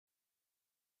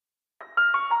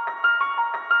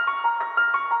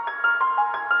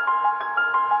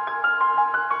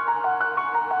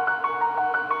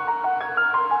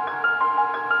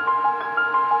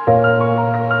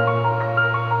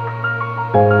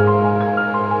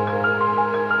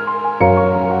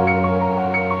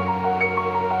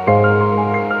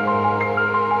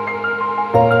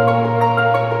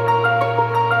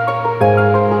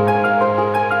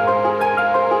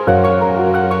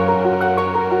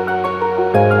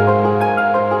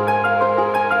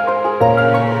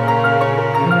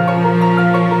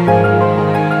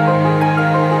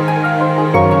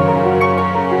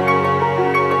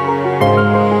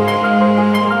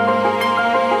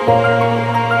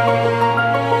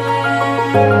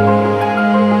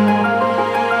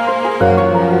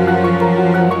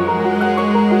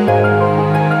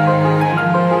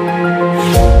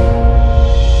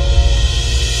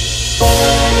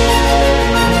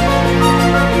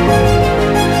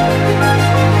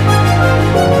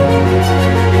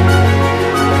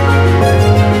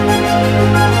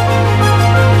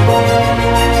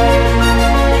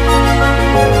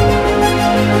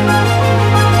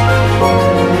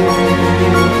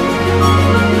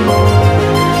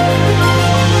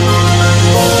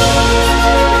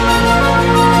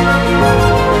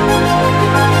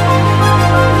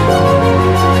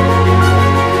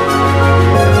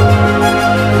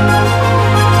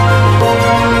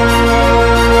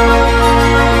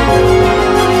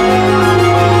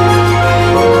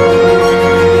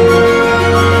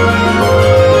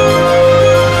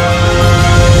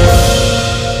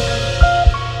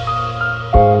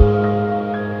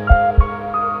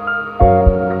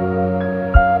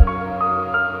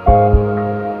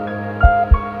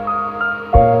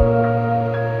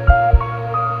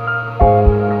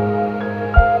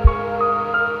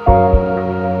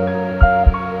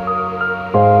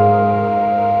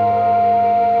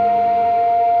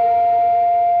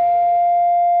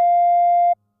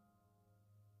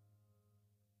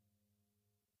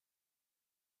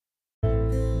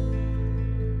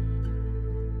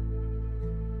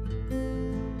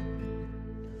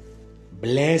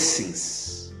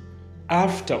Blessings.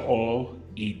 After all,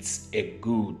 it's a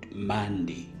good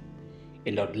Monday,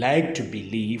 and I'd like to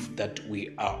believe that we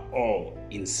are all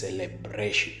in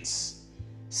celebrations,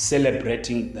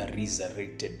 celebrating the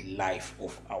resurrected life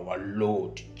of our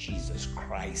Lord Jesus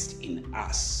Christ in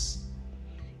us.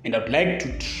 And I'd like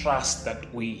to trust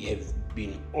that we have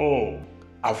been all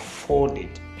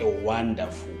afforded a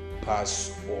wonderful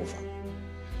Passover.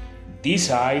 This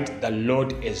side, the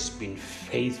Lord has been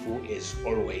faithful as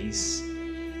always,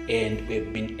 and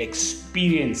we've been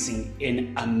experiencing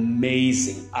an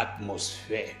amazing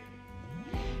atmosphere.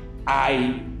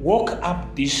 I woke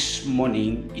up this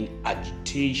morning in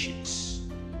agitations,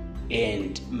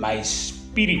 and my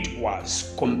spirit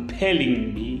was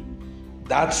compelling me.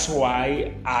 That's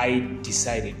why I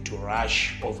decided to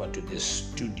rush over to the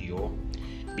studio,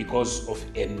 because of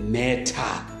a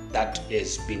matter that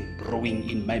has been brewing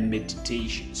in my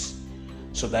meditations,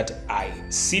 so that I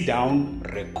sit down,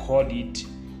 record it,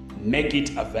 make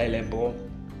it available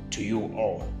to you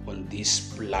all on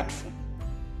this platform.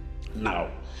 Now,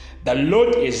 the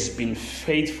Lord has been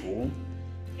faithful,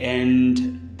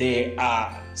 and there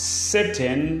are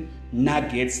certain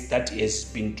nuggets that has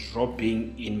been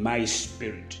dropping in my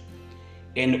spirit.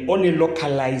 And on a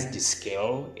localized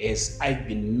scale, as I've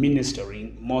been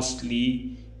ministering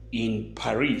mostly in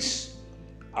Paris,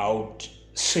 I would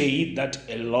say that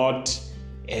a lot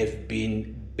have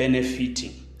been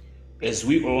benefiting. As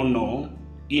we all know,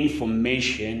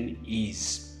 information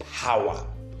is power.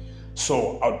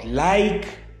 So I would like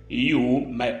you,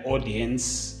 my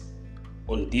audience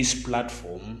on this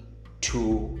platform,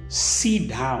 to sit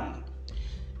down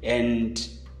and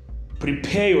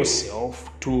prepare yourself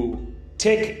to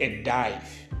take a dive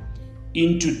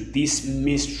into this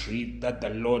mystery that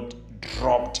the Lord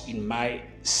dropped in my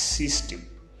system.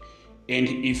 And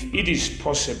if it is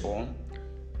possible,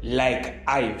 like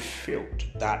I felt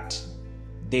that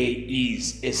there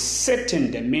is a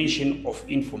certain dimension of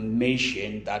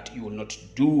information that you will not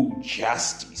do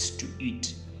justice to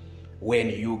it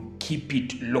when you keep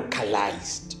it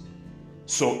localized.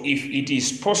 So if it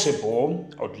is possible,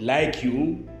 I would like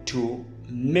you to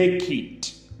make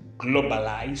it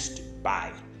globalized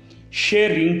by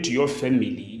sharing to your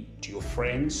family, to your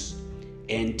friends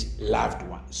and loved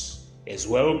ones, as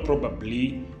well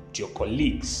probably to your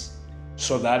colleagues,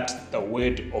 so that the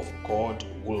word of God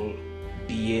will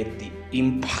bear the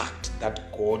impact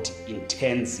that God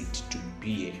intends it to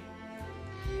bear.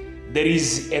 There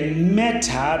is a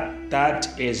matter that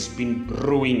has been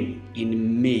brewing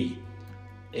in me,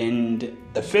 and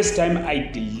the first time I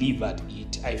delivered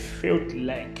it, I felt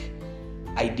like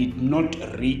I did not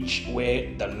reach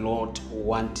where the Lord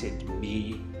wanted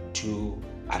me to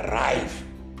arrive.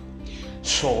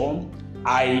 So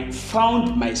I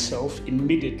found myself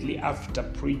immediately after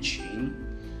preaching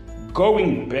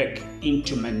going back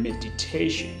into my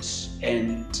meditations,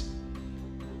 and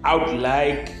I would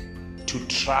like to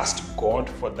trust God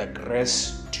for the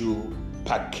grace to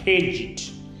package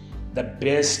it the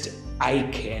best I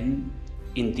can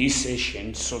in this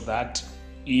session, so that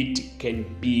it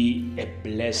can be a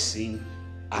blessing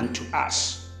unto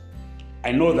us.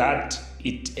 I know that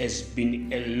it has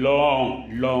been a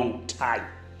long time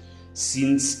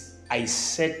since I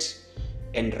sat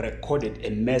and recorded a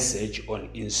message on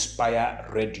Inspire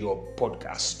Radio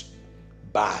podcast.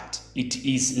 But it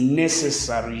is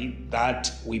necessary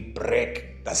that we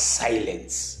break the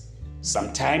silence.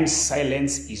 Sometimes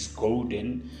silence is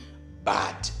golden,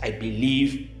 but I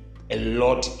believe a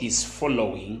lot is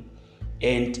following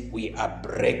and we are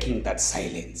breaking that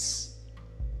silence.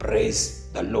 Praise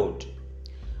the Lord.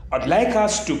 I'd like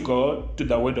us to go to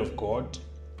the Word of God,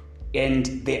 and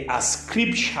there are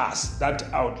scriptures that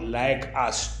I would like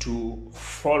us to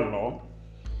follow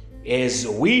as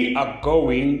we are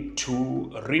going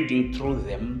to reading through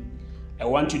them. I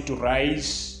want you to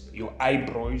raise your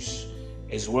eyebrows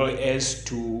as well as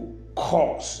to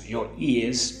cause your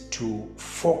ears to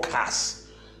focus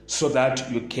so that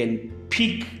you can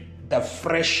pick the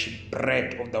fresh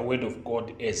bread of the Word of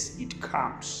God as it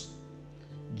comes.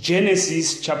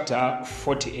 Genesis chapter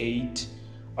 48,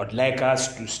 I'd like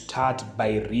us to start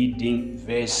by reading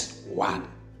verse 1.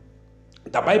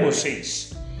 The Bible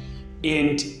says,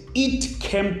 "And it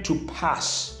came to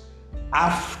pass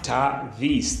after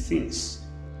these things,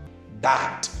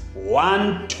 that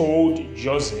one told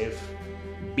Joseph,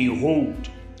 Behold,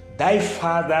 thy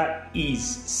father is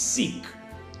sick.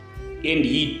 And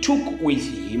he took with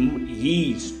him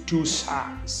his 2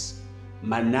 sons,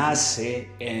 Manasseh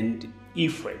and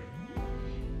Ephraim.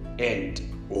 And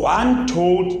one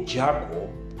told Jacob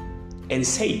and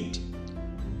said,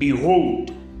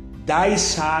 Behold, thy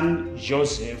son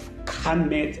Joseph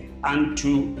cometh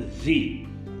unto thee.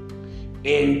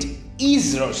 And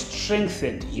Israel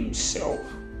strengthened himself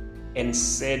and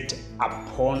sat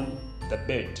upon the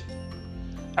bed."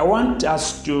 I want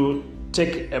us to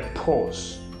take a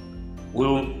pause.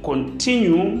 We'll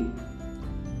continue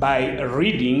by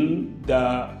reading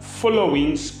the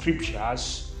following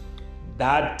scriptures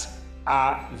that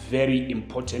are very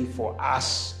important for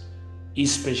us,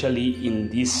 especially in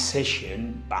this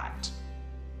session, but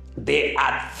there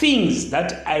are things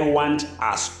that I want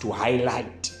us to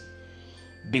highlight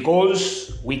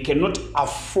because we cannot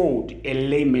afford a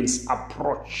layman's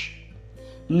approach.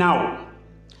 Now,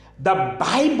 the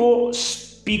Bible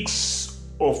speaks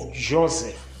of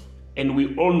Joseph, and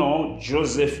we all know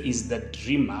Joseph is the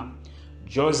dreamer.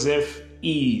 Joseph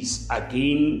is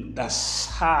again the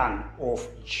son of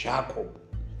Jacob.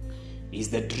 He's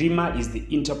the dreamer, is the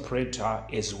interpreter,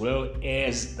 as well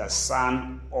as the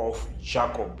son of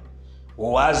Jacob, who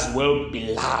was well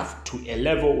beloved to a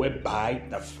level whereby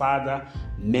the father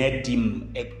made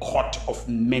him a coat of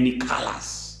many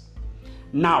colors.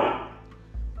 Now,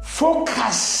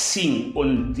 focusing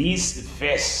on this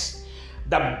verse,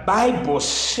 the Bible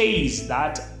says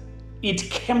that it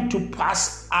came to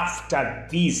pass after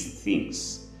these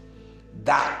things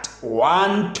that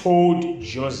one told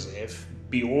Joseph,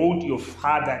 Behold, your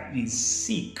father is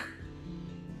sick.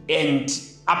 And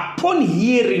upon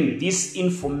hearing this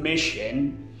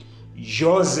information,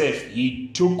 Joseph, he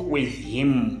took with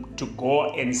him to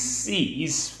go and see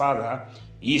his father,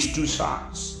 his 2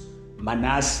 sons,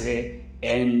 Manasseh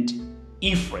and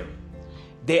Ephraim.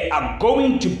 They are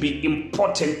going to be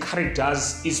important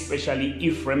characters, especially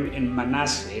Ephraim and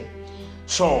Manasseh.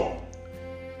 So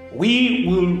we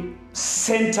will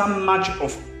center much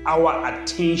of our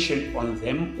attention on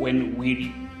them when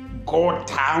we go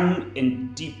down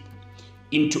and deep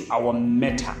into our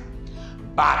matter.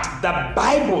 But the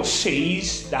Bible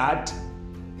says that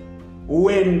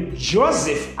when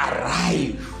Joseph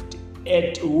arrived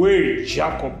at where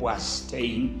Jacob was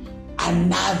staying,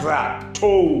 another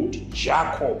told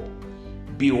Jacob,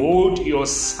 Behold, your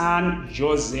son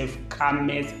Joseph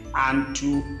cometh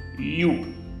unto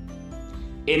you.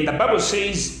 And the Bible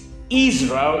says,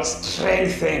 Israel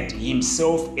strengthened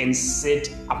himself and sat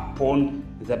upon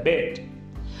the bed.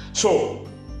 So,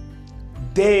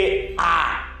 there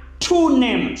are 2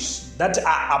 names that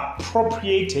are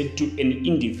appropriated to an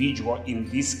individual in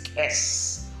this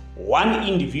case. One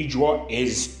individual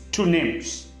has 2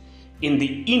 names. In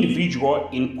the individual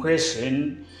in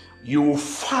question, you will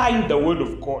find the Word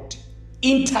of God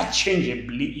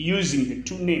interchangeably using the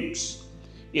 2 names.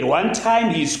 At one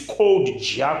time he is called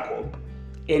Jacob,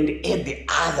 and at the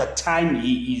other time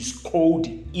he is called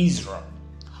Israel.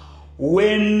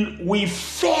 When we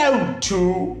fail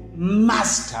to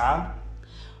master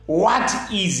what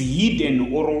is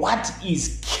hidden or what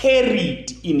is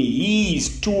carried in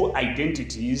his 2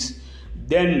 identities,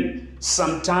 then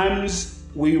sometimes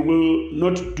we will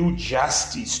not do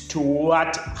justice to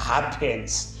what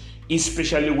happens,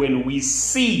 especially when we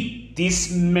see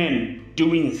these men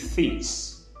doing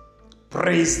things.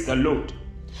 Praise the Lord.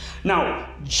 Now,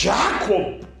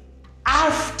 Jacob,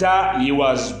 after he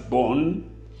was born,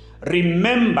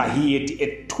 remember he had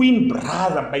a twin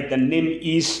brother by the name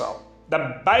Esau.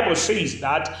 The Bible says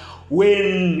that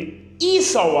when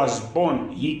Esau was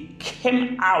born, he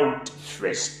came out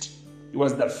first. He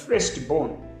was the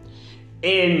firstborn.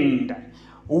 And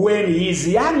when his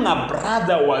younger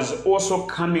brother was also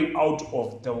coming out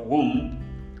of the womb,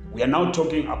 we are now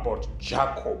talking about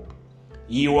Jacob.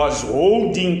 He was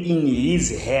holding in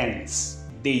his hands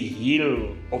the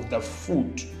heel of the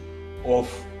foot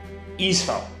of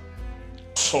Esau.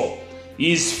 So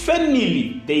his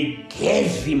family, they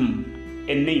gave him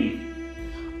a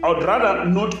name. I would rather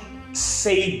not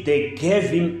say they gave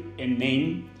him a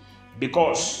name,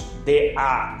 because there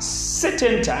are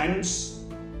certain times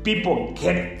people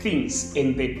get things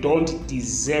and they don't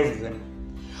deserve them.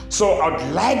 So I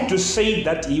would like to say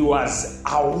that he was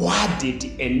awarded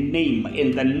a name,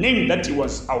 and the name that he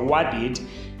was awarded,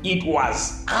 it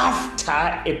was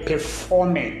after a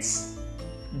performance.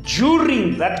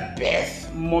 During that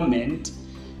birth moment,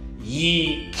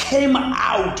 he came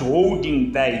out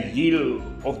holding the heel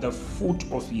of the foot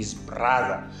of his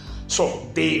brother. So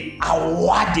they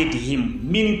awarded him,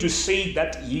 meaning to say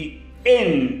that he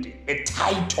earned a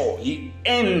title, he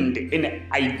earned an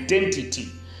identity,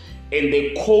 and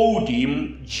they called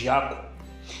him Jacob.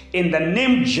 And the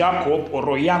name Jacob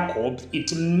or Jacob,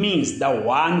 it means the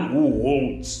one who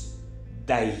holds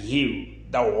the heel,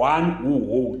 the one who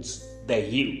holds the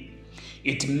heel.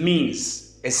 It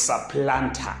means a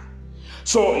supplanter.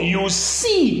 So you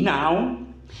see now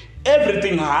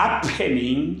everything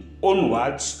happening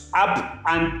onwards up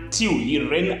until he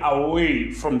ran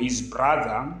away from his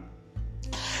brother.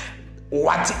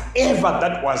 Whatever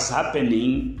that was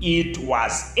happening, it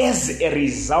was as a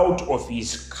result of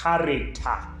his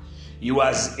character. He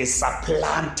was a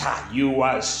supplanter. He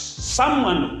was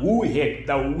someone who had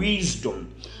the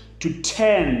wisdom to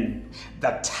turn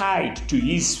the tide to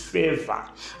his favor.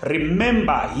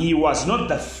 Remember, he was not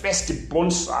the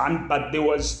firstborn son, but there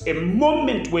was a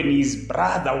moment when his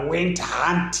brother went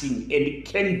hunting and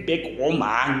came back home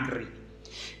hungry.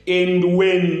 And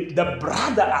when the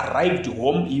brother arrived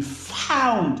home, he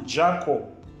found Jacob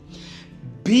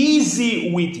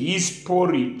busy with his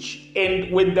porridge.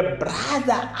 And when the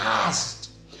brother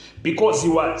asked, because he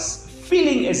was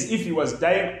feeling as if he was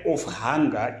dying of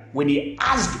hunger, when he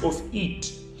asked of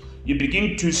it, you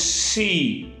begin to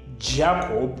see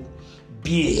Jacob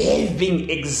behaving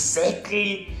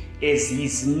exactly as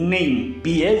his name,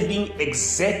 behaving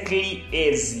exactly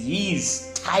as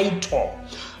his title.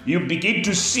 You begin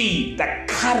to see the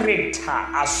character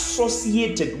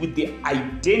associated with the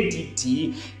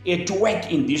identity at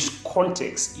work in this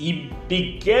context. He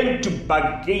began to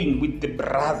bargain with the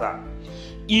brother.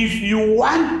 If you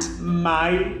want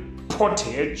my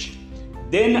pottage,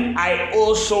 then I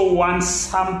also want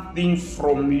something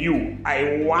from you.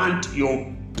 I want your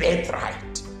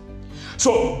birthright.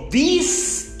 So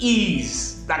this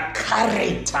is the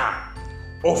character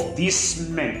of this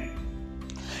man.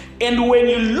 And when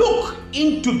you look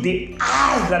into the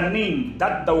other name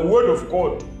that the Word of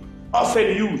God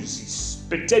often uses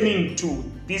pertaining to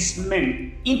this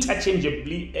man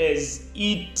interchangeably as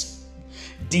it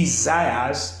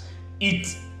desires,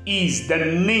 it is the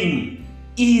name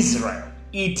Israel.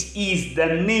 It is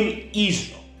the name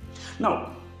Israel.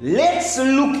 Now, let's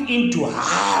look into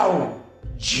how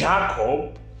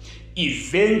Jacob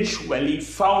eventually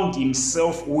found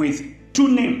himself with two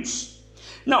names.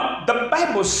 Now, the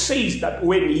Bible says that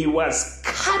when he was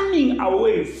coming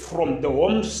away from the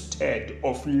homestead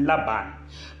of Laban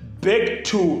back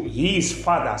to his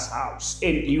father's house,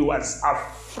 and he was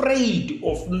afraid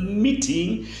of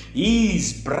meeting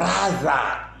his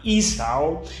brother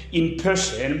Esau in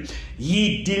person,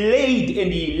 he delayed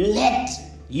and he let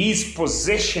his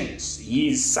possessions,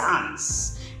 his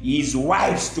sons, his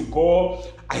wives to go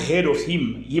ahead of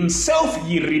him. Himself,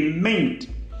 he remained.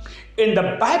 And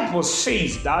the Bible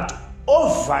says that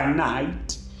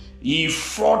overnight he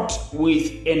fought with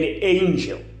an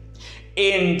angel.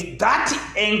 And that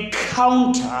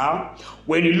encounter,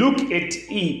 when you look at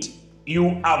it,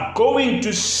 you are going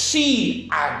to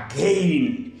see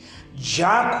again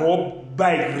Jacob,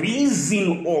 by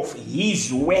reason of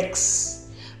his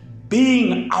works,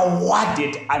 being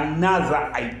awarded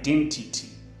another identity.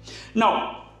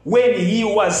 Now, when he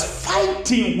was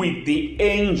fighting with the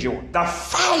angel, the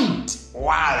fight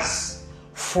was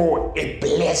for a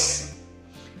blessing.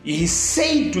 He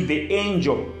said to the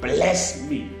angel, "Bless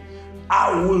me.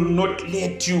 I will not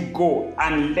let you go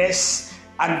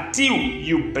until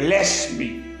you bless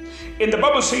me." And the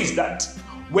Bible says that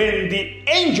when the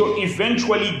angel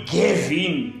eventually gave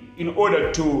in in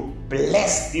order to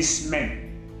bless this man.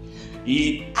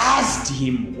 He asked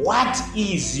him, "What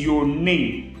is your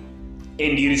name?"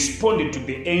 And he responded to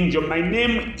the angel, "My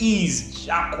name is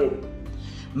Jacob.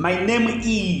 My name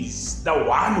is the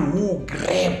one who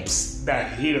grabs the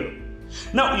heel."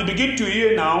 Now you begin to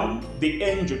hear now the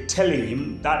angel telling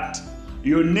him that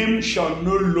your name shall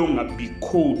no longer be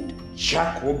called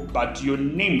Jacob, but your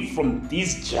name from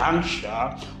this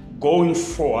juncture going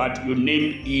forward, your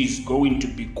name is going to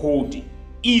be called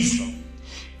Israel.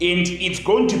 And it's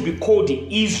going to be called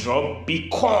Israel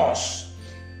because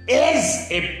as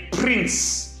a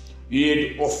prince, he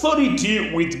had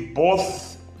authority with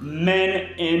both men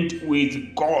and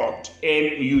with God,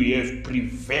 and you have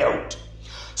prevailed.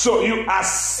 So you are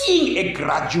seeing a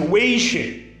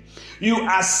graduation. You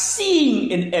are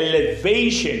seeing an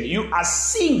elevation. You are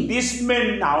seeing this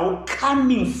man now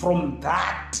coming from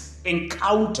that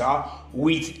encounter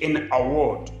with an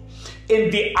award.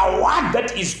 And the award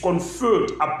that is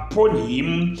conferred upon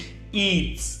him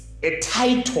is a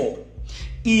title.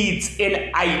 It's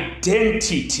an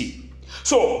identity.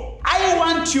 So I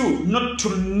want you not to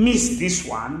miss this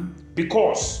one,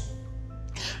 because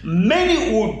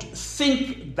many would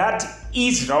think that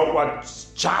Israel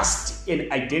was just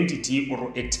an identity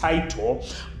or a title,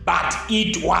 but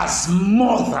it was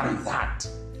more than that.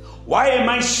 Why am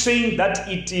I saying that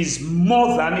it is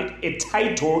more than a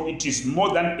title, it is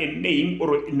more than a name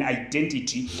or an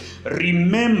identity?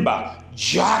 Remember,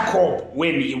 Jacob,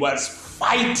 when he was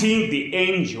fighting the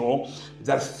angel,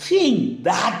 the thing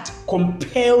that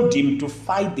compelled him to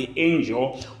fight the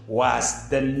angel was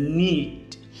the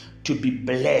need to be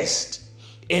blessed.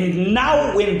 And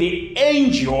now when the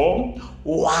angel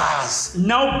was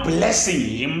now blessing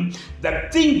him, the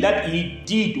thing that he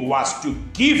did was to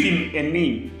give him a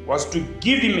name, was to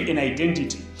give him an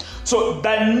identity. So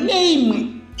the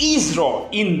name Israel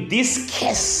in this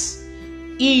case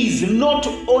is not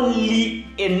only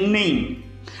a name,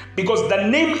 because the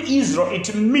name Israel,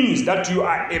 it means that you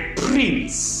are a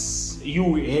prince.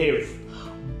 You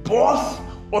have both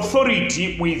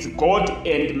authority with God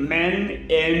and man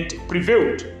and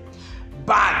prevailed.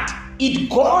 But it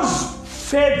goes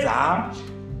further.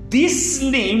 This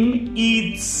name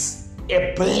is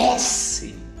a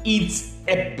blessing. It's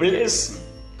a blessing.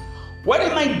 What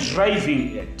am I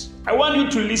driving at? I want you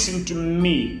to listen to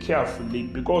me carefully,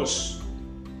 because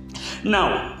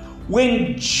now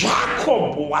when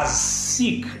Jacob was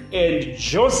sick and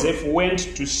Joseph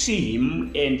went to see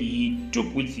him, and he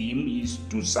took with him his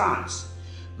two sons,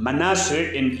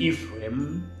 Manasseh and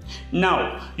Ephraim.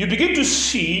 Now, you begin to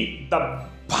see the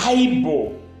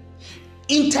Bible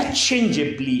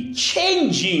interchangeably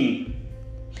changing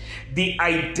the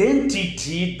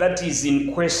identity that is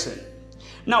in question.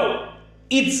 Now,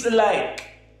 it's like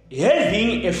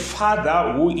having a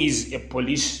father who is a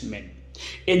policeman,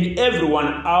 and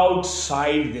everyone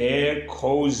outside there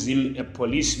calls him a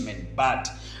policeman. But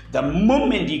the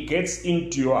moment he gets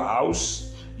into your house,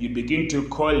 you begin to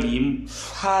call him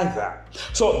father.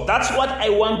 So that's what I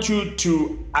want you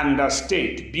to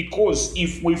understand, because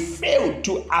if we fail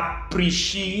to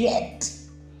appreciate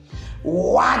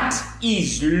what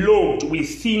is locked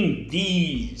within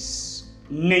these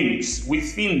names,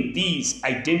 within these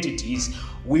identities,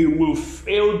 we will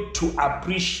fail to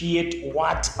appreciate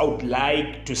what I would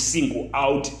like to single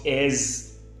out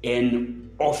as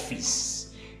an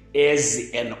office.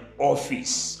 As an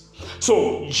office.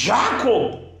 So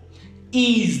Jacob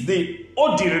is the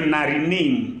ordinary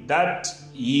name that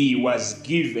he was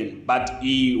given, but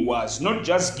he was not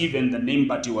just given the name,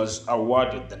 but he was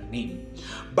awarded the name.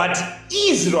 But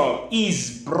Israel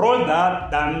is broader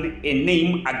than a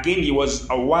name. Again, he was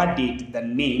awarded the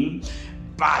name,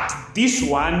 but this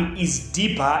one is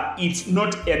deeper. It's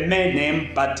not a mere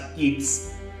name, but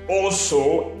it's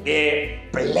also a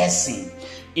blessing.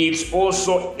 It's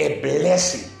also a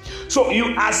blessing. So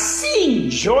you are seeing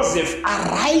Joseph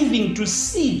arriving to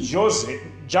see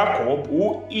Jacob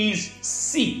who is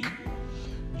sick.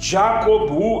 Jacob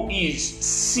who is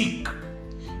sick.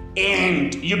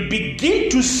 And you begin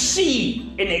to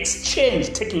see an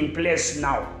exchange taking place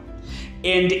now,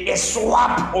 and a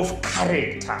swap of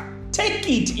character. Take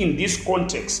it in this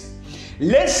context.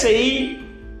 Let's say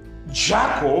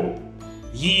Jacob,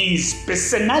 his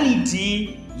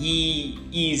personality, he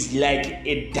is like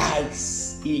a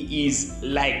dice. He is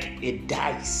like a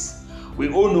dice. We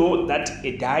all know that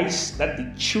a dice that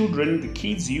the children, the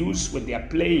kids use when they are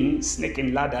playing snake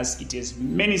and ladders, it has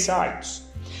many sides.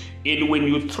 And when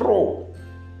you throw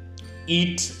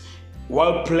it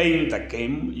while playing the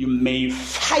game, you may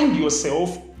find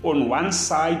yourself on one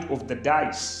side of the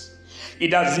dice. It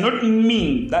does not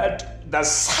mean that the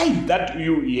side that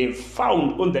you have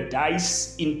found on the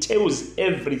dice entails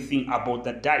everything about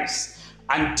the dice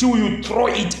until you throw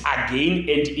it again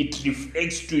and it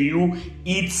reflects to you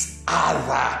its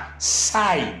other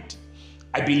side.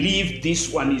 I believe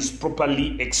this one is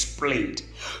properly explained.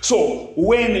 So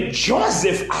when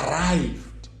Joseph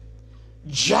arrived,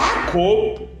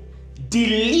 Jacob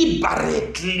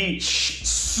deliberately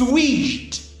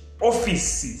switched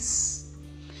offices.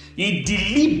 He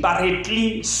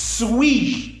deliberately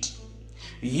switched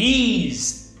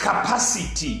his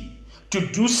capacity to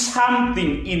do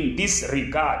something in this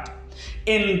regard.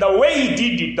 And the way he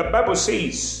did it, the Bible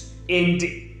says, and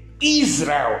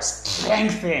Israel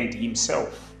strengthened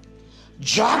himself.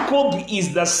 Jacob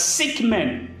is the sick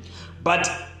man, but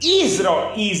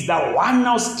Israel is the one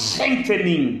now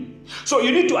strengthening. So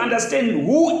you need to understand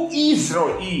who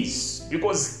Israel is,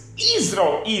 because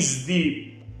Israel is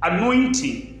the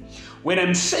anointing. When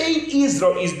I'm saying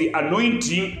Israel is the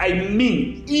anointing, I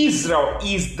mean Israel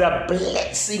is the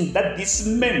blessing that this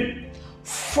man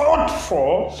fought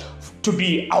for to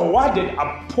be awarded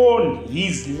upon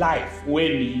his life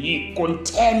when he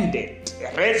contended,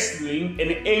 wrestling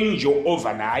an angel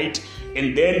overnight,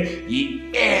 and then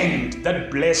he earned that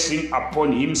blessing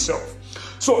upon himself.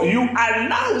 So you are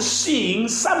now seeing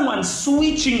someone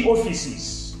switching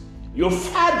offices. Your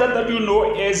father that you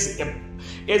know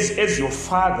as your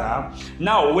father,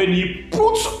 now when he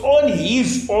puts on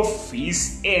his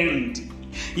office and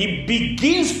he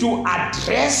begins to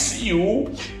address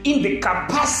you in the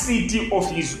capacity of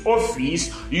his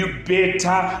office, you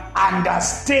better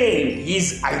understand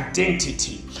his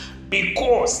identity,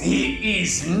 because he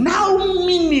is now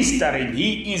ministering,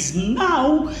 he is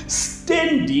now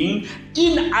standing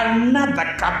in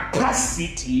another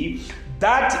capacity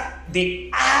that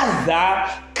the other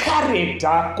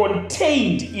character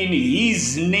contained in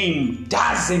his name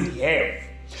doesn't have.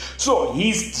 So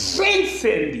he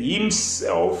strengthened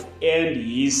himself and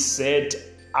he sat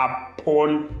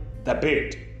upon the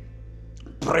bed.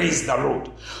 Praise the Lord.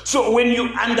 So when you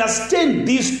understand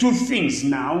these two things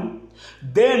now,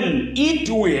 then it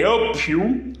will help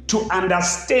you to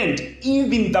understand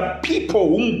even the people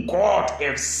whom God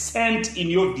has sent in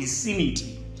your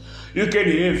vicinity. You can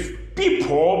have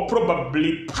people,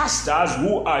 probably pastors,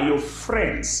 who are your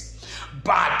friends.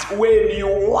 But when you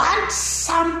want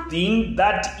something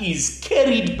that is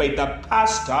carried by the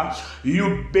pastor,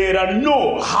 you better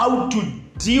know how to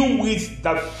deal with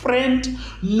the friend,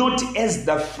 not as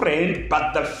the friend,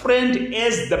 but the friend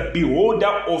as the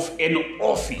beholder of an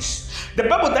office. The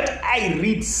Bible that I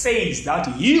read says that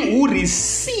he who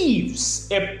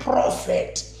receives a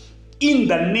prophet in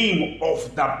the name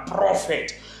of the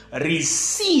prophet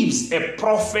receives a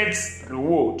prophet's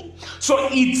reward. So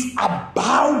it's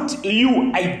about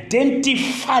you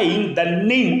identifying the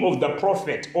name of the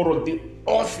prophet or the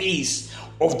office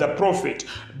of the prophet,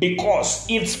 because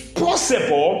it's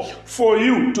possible for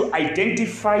you to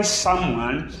identify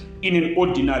someone in an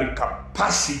ordinary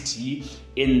capacity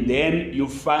and then you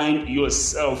find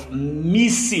yourself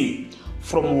missing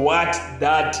from what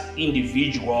that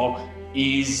individual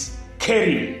is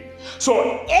carrying.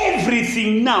 So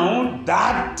everything now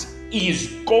that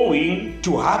is going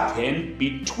to happen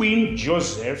between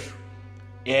Joseph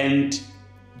and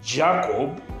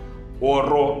Jacob,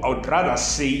 or I would rather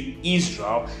say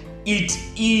Israel, it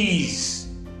is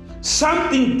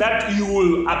something that you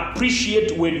will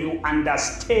appreciate when you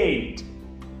understand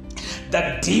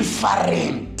the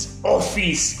different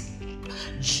office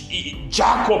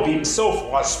Jacob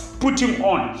himself was putting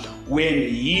on when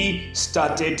he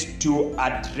started to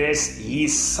address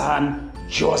his son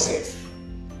Joseph.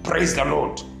 Praise the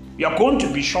Lord. You are going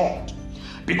to be shocked,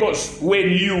 because when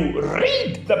you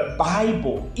read the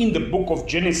Bible in the book of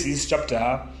Genesis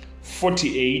chapter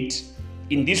 48,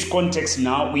 in this context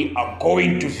now, we are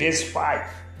going to verse 5.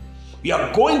 We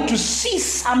are going to see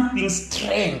something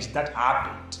strange that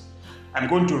happened. I'm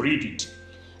going to read it.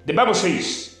 The Bible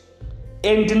says,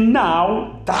 "And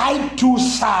now thy two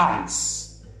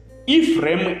sons,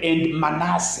 Ephraim and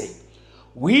Manasseh,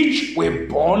 which were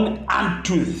born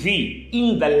unto thee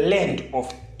in the land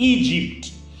of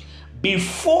Egypt,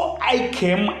 before I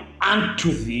came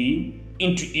unto thee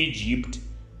into Egypt,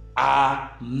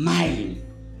 are mine.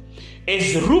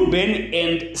 As Reuben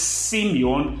and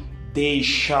Simeon, they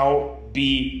shall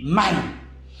be mine.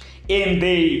 And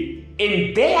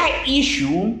thy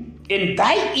issue,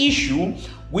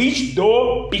 which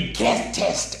thou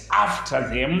begettest after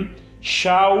them,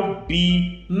 shall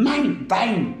be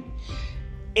thine,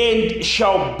 and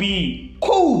shall be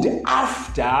called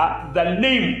after the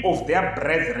name of their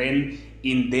brethren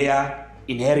in their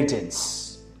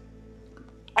inheritance."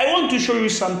 I want to show you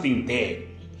something there.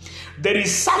 there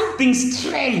is something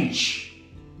strange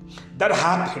that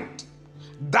happened.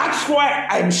 That's why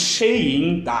I'm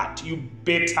saying that you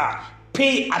better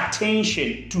pay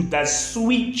attention to the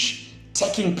switch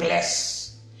taking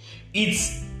place.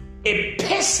 It's a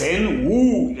person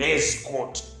who has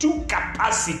got two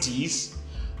capacities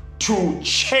to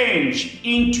change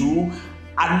into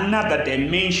another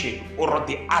dimension or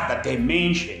the other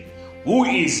dimension, who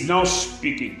is now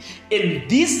speaking. And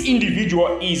this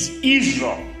individual is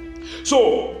Israel.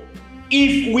 So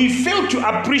if we fail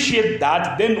to appreciate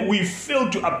that, then we fail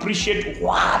to appreciate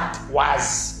what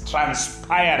was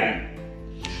transpiring.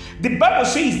 The Bible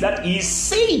says that he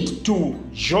said to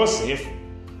Joseph,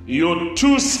 your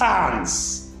two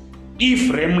sons,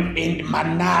 Ephraim and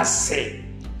Manasseh,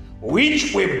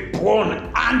 which were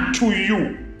born unto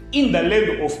you in the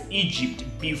land of Egypt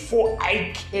before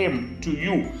I came to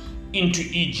you into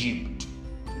Egypt,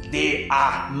 they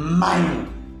are mine.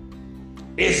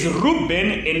 As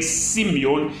Reuben and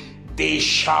Simeon, they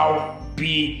shall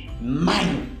be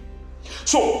mine.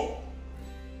 So,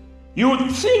 you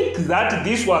would think that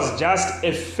this was just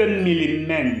a family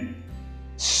man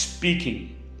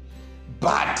speaking.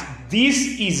 But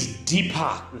this is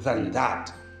deeper than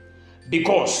that.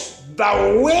 Because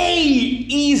the way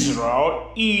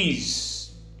Israel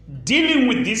is dealing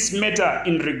with this matter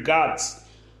in regards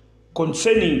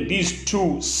concerning these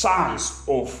two sons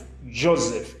of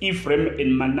Joseph, Ephraim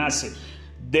and Manasseh,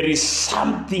 there is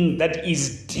something that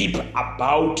is deep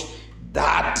about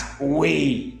that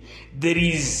way. There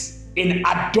is an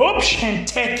adoption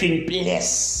taking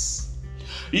place.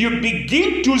 You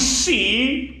begin to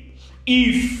see,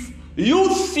 if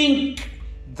you think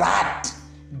that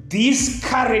this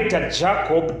character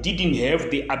Jacob didn't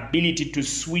have the ability to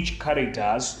switch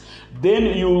characters,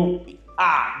 then you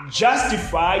are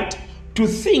justified to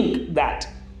think that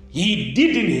he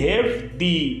didn't have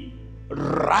the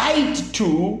right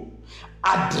to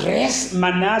address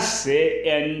Manasseh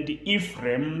and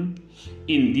Ephraim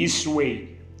in this way,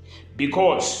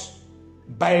 because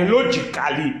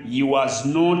biologically he was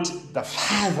not the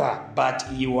father, but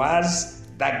he was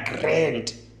the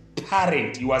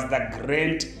grandparent. He was the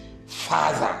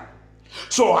grandfather.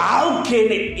 So how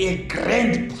can a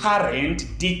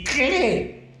grandparent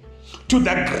declare to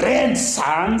the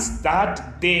grandsons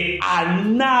that they are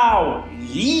now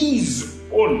his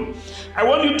own? I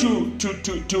want you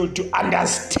to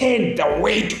understand the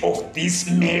weight of this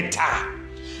matter.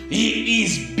 He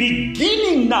is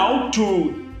beginning now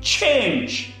to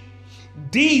change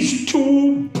these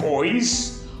two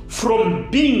boys from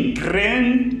being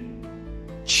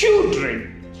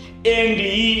grandchildren, and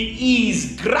he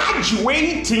is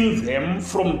graduating them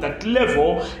from that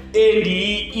level, and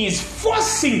he is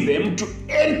forcing them to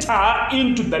enter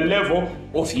into the level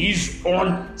of his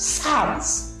own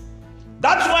sons.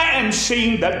 That's why I'm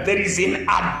saying that there is an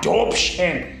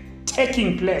adoption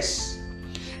taking place.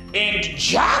 And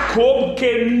Jacob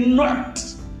cannot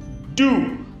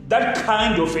do that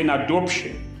kind of an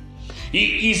adoption.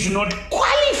 He is not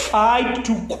qualified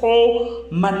to call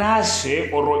Manasseh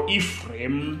or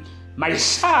Ephraim my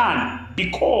son,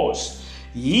 because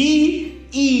he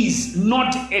is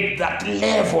not at that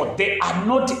level. They are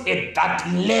not at that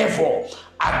level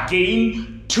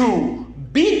again to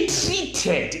be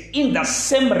treated in the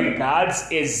same regards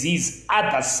as his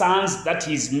other sons that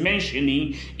he's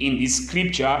mentioning in the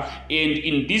scripture. And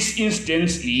in this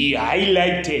instance, he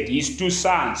highlighted his two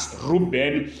sons,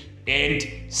 Reuben and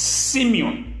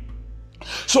Simeon.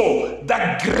 So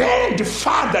the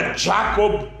grandfather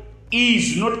Jacob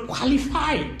is not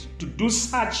qualified to do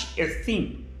such a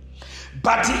thing.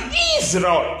 But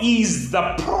Israel is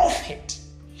the prophet.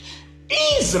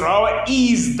 Israel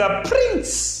is the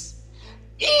prince.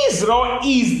 Israel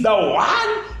is the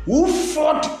one who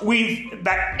fought with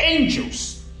the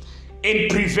angels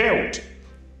and prevailed.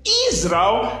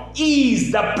 Israel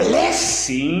is the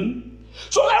blessing.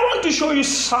 So I want to show you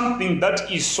something that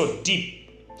is so deep.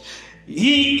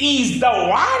 He is the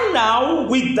one now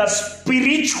with the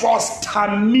spiritual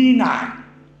stamina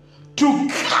to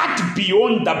cut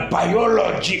beyond the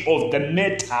biology of the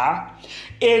matter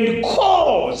and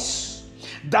cause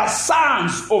the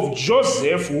sons of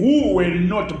Joseph, who were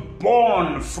not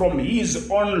born from his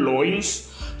own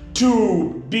loins,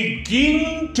 to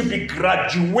begin to be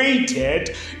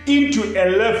graduated into a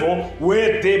level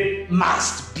where they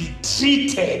must be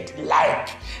treated like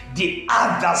the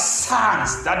other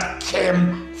sons that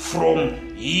came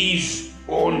from his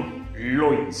own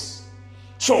loins.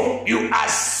 So you are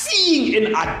seeing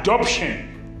an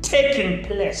adoption taking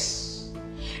place.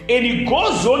 And he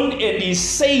goes on and he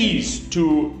says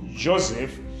to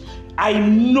Joseph, I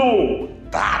know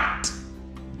that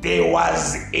there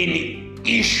was an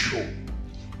issue.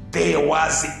 There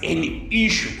was an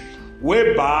issue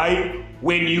whereby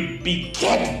when you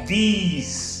beget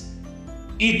these,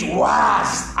 it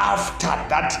was after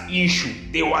that issue.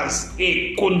 There was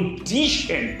a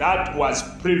condition that was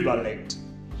prevalent.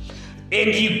 And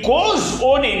he goes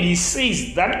on and he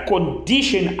says that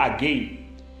condition again.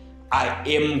 I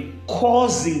am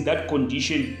causing that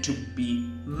condition to be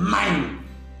mine.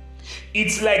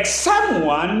 It's like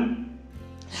someone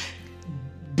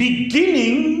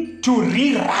beginning to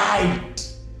rewrite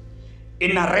a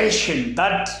narration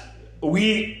that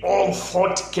we all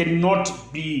thought cannot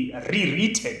be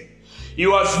rewritten. He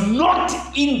was not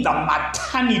in the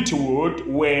maternity ward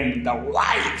when the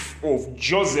wife of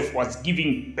Joseph was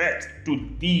giving birth to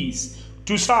these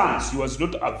two sons. He was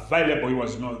not available. He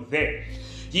was not there.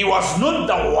 He was not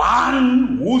the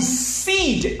one whose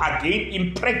seed again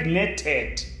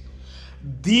impregnated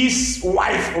this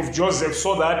wife of Joseph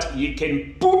so that he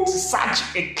can put such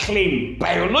a claim.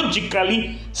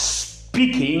 Biologically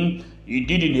speaking, he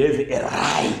didn't have a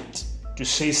right to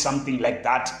say something like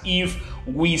that if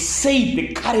we say the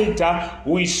character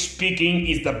who is speaking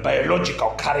is the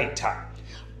biological character.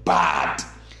 But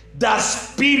the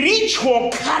spiritual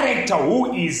character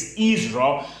who is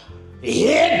Israel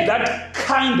had that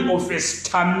kind of a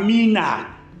stamina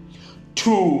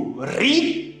to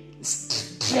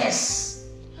re-stress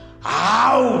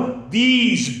how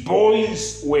these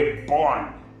boys were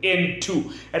born and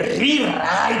to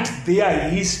rewrite their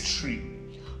history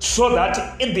so that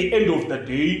at the end of the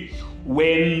day,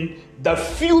 when the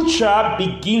future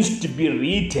begins to be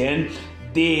written,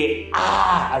 they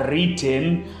are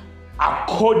written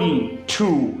according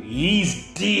to his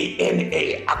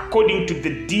DNA, according to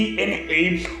the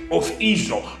DNA of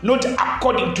Israel, not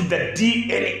according to the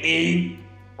DNA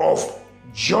of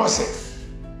Joseph.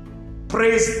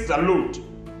 Praise the Lord.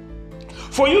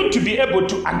 For you to be able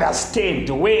to understand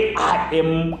where I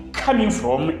am coming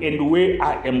from and where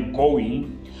I am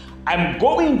going, I'm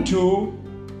going to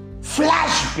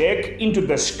flash back into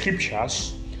the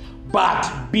scriptures.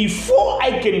 But before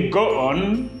I can go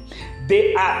on,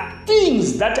 there are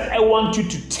things that I want you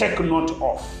to take note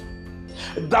of.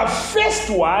 The first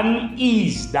one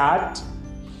is that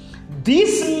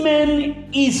this man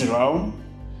Israel,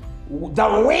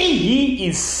 the way he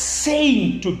is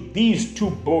saying to these two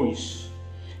boys,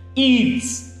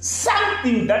 is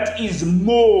something that is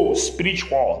more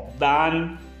spiritual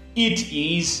than it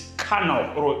is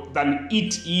carnal or than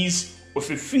it is of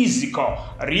a physical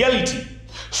reality.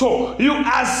 So you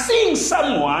are seeing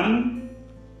someone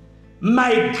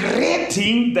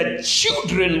migrating the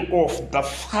children of the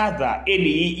father, and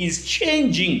he is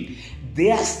changing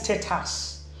their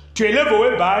status to a level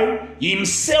whereby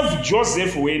himself,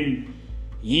 Joseph, when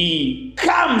he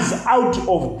comes out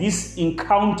of this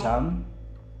encounter,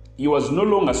 he was no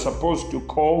longer supposed to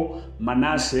call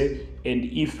Manasseh and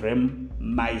Ephraim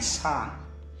my son.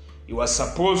 He was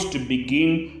supposed to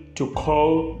begin to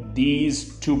call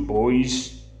these two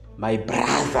boys my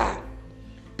brother,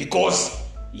 because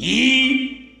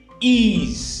he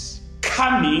is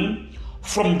coming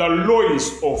from the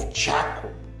loins of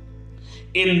Jacob.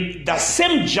 In the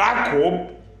same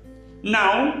Jacob,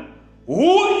 now,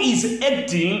 who is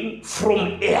acting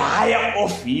from a higher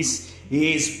office,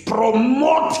 is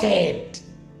promoted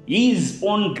his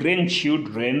own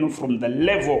grandchildren from the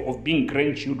level of being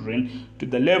grandchildren to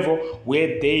the level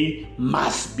where they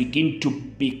must begin to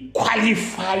be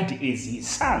qualified as his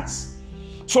sons.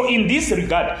 So in this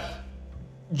regard,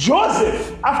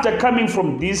 Joseph, after coming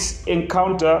from this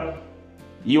encounter,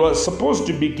 he was supposed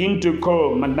to begin to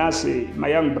call Manasseh my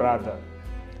young brother,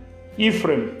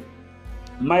 Ephraim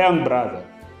my young brother,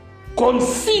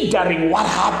 considering what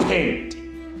happened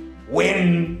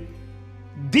when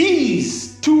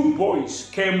these two boys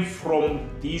came from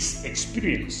this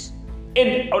experience.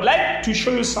 And I would like to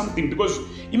show you something, because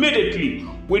immediately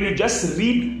when you just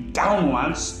read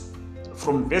downwards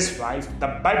from verse 5,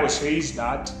 the Bible says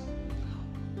that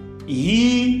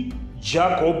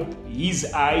Jacob,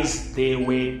 his eyes, they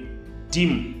were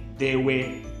dim.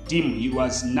 He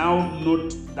was now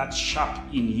not that sharp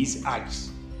in his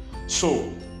eyes.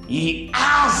 So he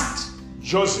asked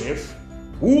Joseph,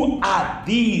 who are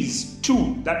these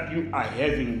two that you are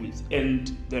having with?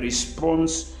 And the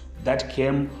response that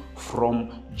came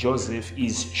from Joseph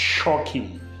is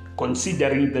shocking,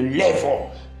 considering the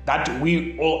level that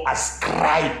we all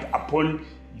ascribe upon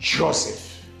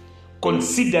Joseph,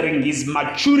 considering his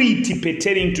maturity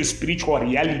pertaining to spiritual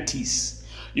realities.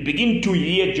 You begin to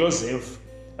hear Joseph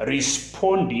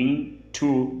responding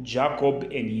to Jacob,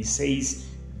 and he says,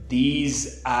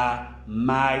 "These are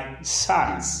my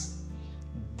sons.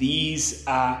 These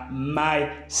are my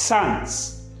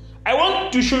sons." I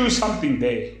want to show you something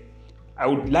there. I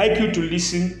would like you to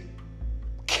listen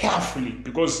carefully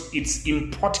because it's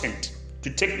important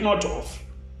to take note of.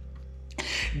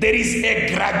 There is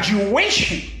a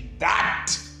graduation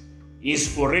that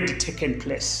is already taken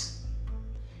place.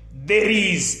 There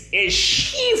is a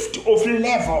shift of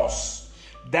levels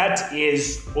that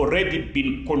has already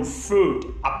been conferred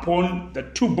upon the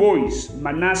two boys,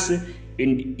 Manasseh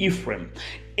and Ephraim.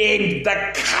 And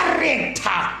the character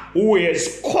who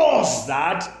has caused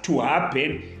that to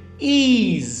happen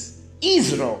is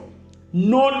Israel,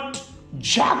 not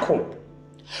Jacob.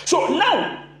 So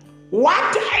now,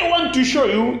 what I want to show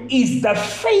you is the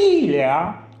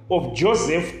failure of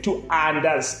Joseph to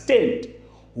understand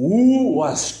who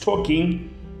was talking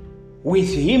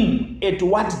with him at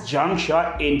what juncture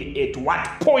and at what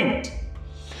point.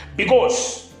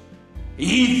 Because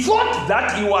he thought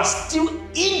that he was still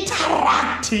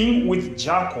interacting with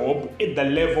Jacob at the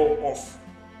level of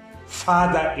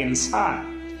father and son.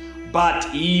 But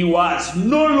he was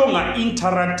no longer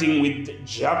interacting with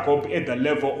Jacob at the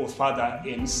level of father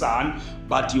and son,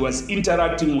 but he was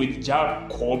interacting with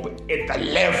Jacob at the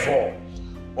level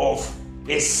of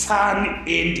a son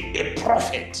and a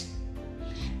prophet.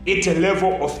 At a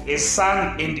level of a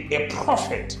son and a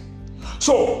prophet.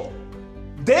 So,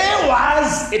 there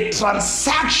was a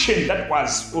transaction that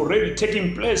was already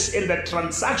taking place, and the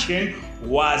transaction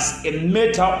was a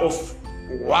matter of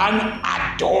one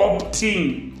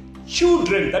adopting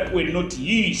children that were not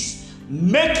his,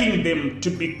 making them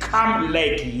to become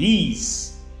like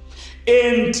his.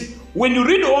 And when you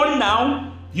read on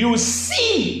now, you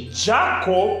see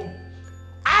Jacob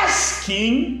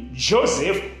asking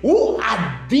Joseph, who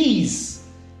are these?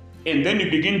 And then you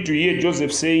begin to hear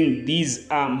Joseph saying, these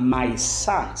are my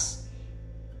sons.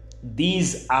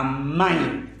 These are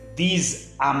mine.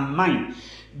 These are mine.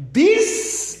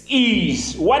 This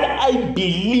is what I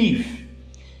believe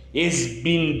has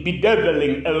been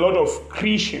bedeviling a lot of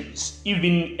Christians,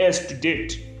 even as to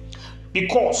date.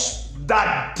 Because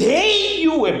the day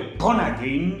you were born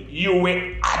again, you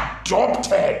were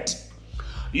adopted.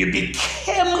 You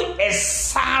became a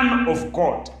son of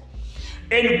God.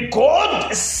 And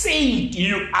God said,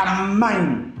 you are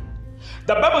mine.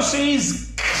 The Bible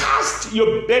says, cast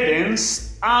your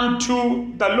burdens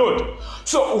unto the Lord.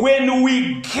 So when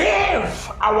we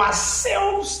give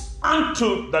ourselves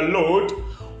unto the Lord,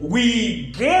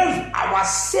 we give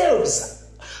ourselves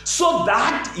so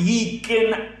that He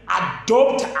can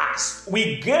adopt us.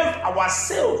 We give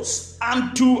ourselves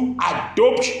unto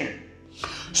adoption.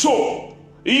 So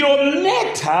your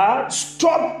matter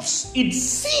stops, it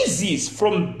ceases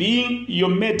from being your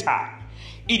matter.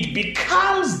 It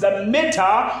becomes the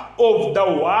matter of the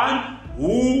one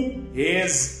who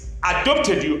has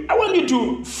adopted you. I want you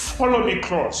to follow me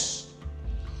close.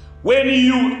 When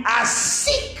you are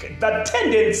sick, the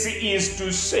tendency is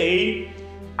to say,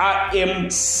 I am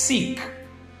sick.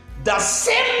 The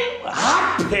same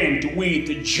happened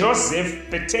with Joseph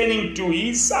pertaining to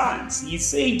his sons. He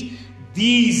said,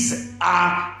 these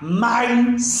are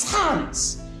my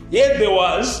sons. Yet there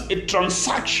was a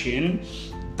transaction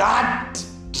that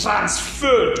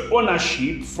transferred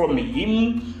ownership from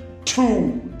him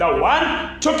to the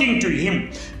one talking to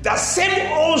him. The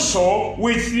same also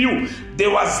with you.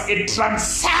 There was a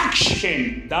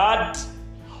transaction that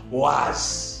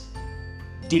was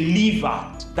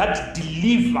delivered, that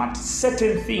delivered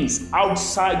certain things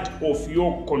outside of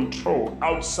your control,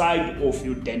 outside of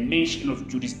your dimension of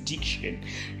jurisdiction,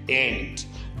 and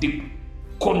the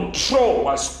control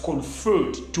was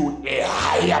conferred to a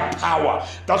higher power.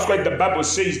 That's why the Bible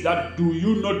says that, do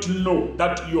you not know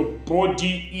that your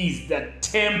body is the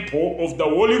temple of the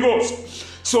Holy Ghost?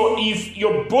 So if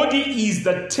your body is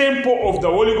the temple of the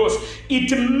Holy Ghost,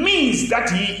 it means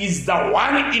that He is the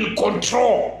one in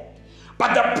control.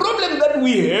 But the problem that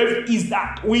we have is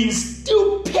that we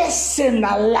still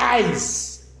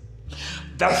personalize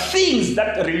the things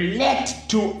that relate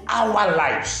to our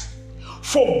lives,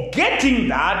 forgetting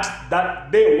that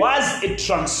there was a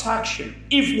transaction.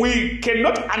 If we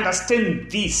cannot understand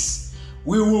this,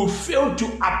 we will fail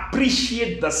to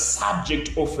appreciate the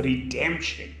subject of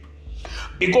redemption.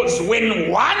 Because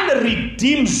when one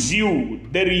redeems you,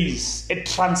 there is a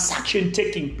transaction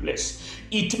taking place.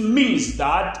 It means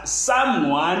that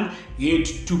someone had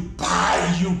to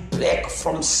buy you back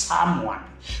from someone.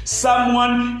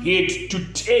 Someone had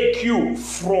to take you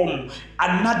from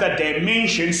another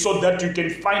dimension so that you can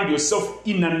find yourself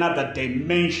in another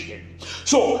dimension.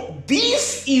 So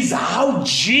this is how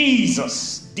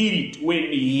Jesus did it when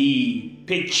He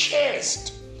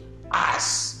purchased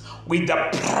us with the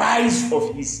price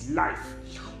of His life.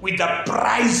 with the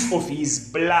price of his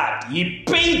blood. He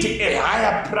paid a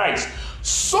higher price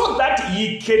so that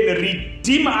he can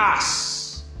redeem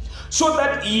us, so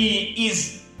that he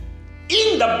is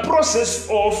in the process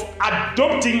of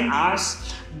adopting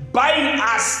us, buying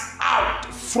us out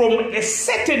from a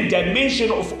certain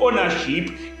dimension of ownership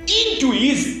into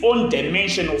his own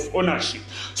dimension of ownership.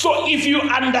 So if you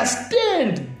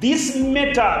understand this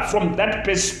matter from that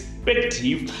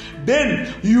perspective,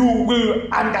 then you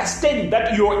will understand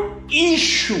that your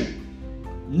issue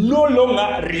no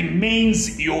longer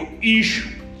remains your issue.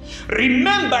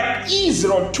 Remember,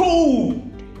 Israel told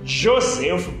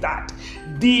Joseph that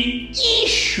the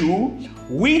issue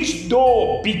which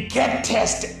thou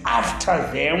begettest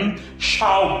after them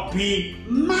shall be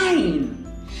mine.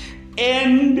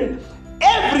 And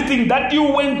everything that you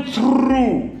went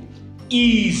through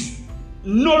is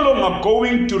no longer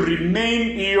going to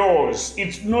remain yours.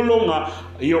 It's no longer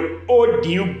your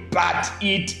ordeal, but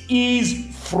it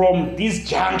is from this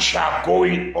juncture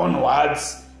going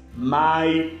onwards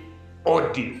my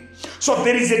ordeal. So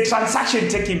there is a transaction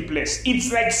taking place.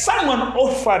 It's like someone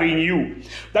offering you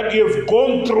that you have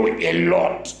gone through a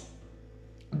lot,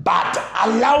 but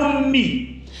allow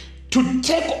me to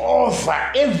take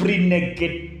over every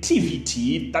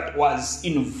negativity that was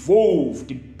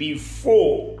involved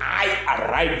before I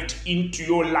arrived into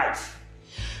your life.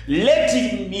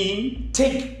 Letting me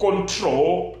take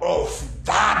control of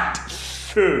that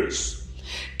first.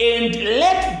 And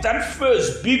let that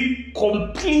first be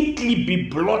completely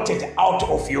blotted out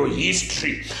of your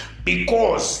history,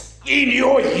 because in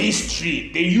your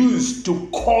history, they used to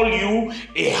call you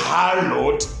a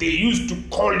harlot. They used to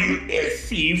call you a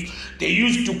thief. They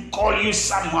used to call you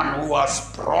someone who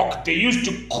was broke. They used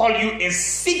to call you a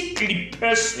sickly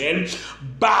person.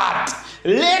 But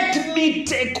let me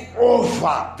take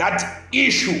over that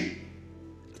issue.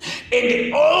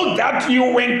 And all that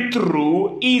you went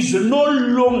through is no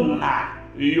longer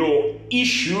your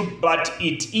issue, but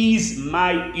it is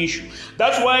my issue.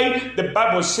 That's why the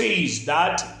Bible says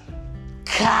that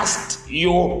cast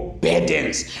your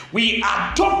burdens. We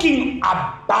are talking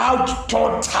about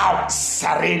total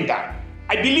surrender.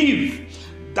 I believe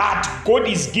that God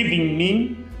is giving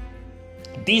me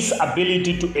this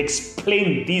ability to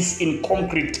explain this in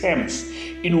concrete terms,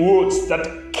 in words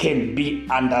that can be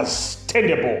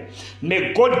understandable.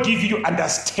 May God give you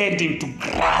understanding to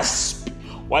grasp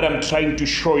what I'm trying to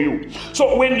show you.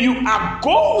 So when you are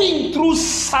going through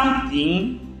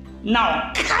something,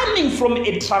 now coming from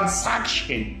a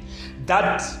transaction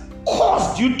that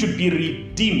caused you to be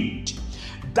redeemed,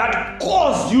 that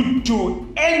caused you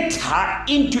to enter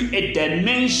into a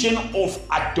dimension of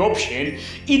adoption,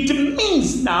 it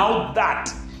means now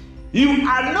that you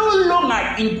are no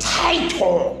longer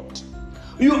entitled.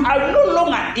 You are no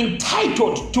longer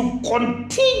entitled to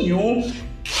continue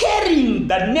carrying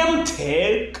the name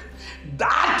tag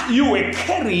that you were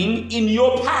carrying in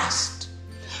your past.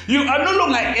 You are no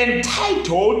longer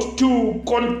entitled to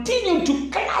continue to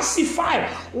classify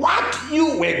what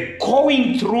you were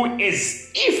going through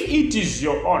as if it is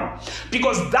your own.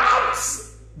 Because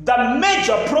that's the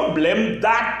major problem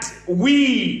that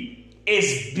we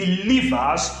as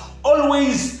believers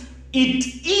always, it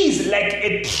is like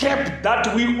a trap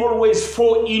that we always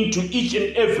fall into each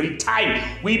and every time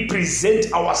we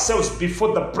present ourselves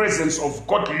before the presence of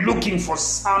God looking for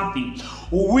something.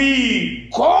 We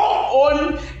go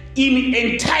on in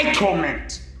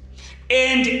entitlement.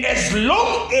 And as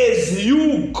long as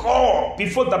you go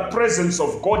before the presence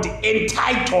of God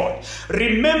entitled,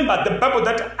 remember the Bible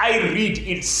that I read,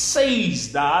 it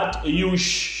says that you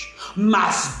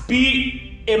must be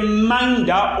a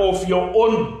minder of your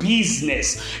own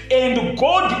business, and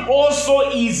God also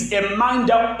is a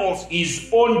minder of his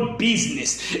own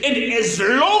business. And as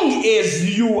long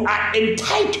as you are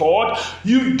entitled,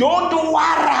 you don't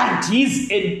warrant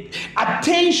his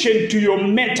attention to your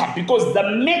matter, because the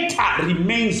matter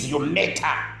remains your matter.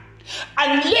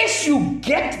 Unless you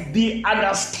get the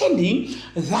understanding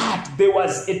that there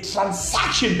was a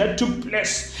transaction that took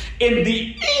place, and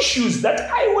the issues that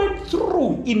I went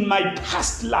through in my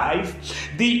past life,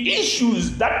 the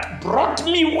issues that brought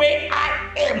me where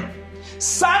I am,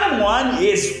 someone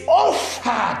has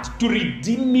offered to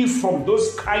redeem me from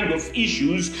those kind of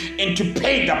issues and to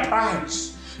pay the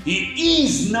price. He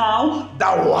is now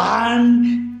the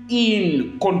one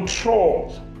in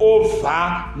control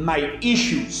over my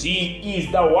issues. He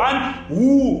is the one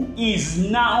who is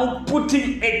now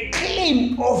putting a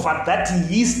claim over that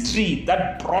history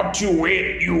that brought you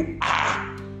where you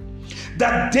are.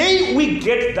 The day we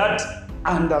get that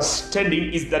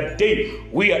understanding is the day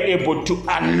we are able to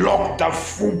unlock the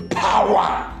full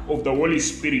power of the Holy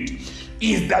Spirit.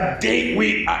 is the day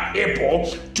we are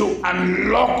able to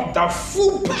unlock the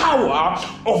full power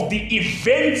of the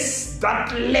events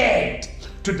that led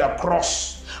to the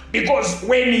cross. Because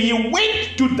when he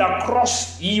went to the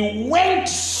cross, he went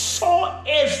so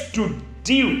as to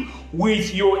deal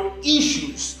with your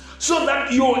issues, so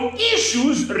that your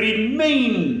issues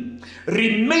remain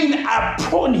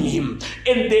upon him,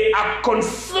 and they are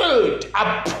conferred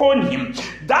upon him.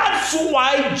 That's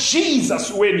why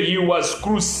Jesus, when he was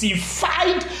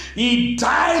crucified, he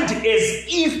died as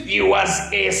if he was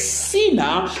a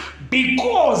sinner,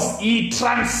 because he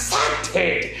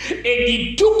transacted and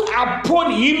he took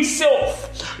upon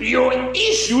himself your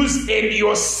issues and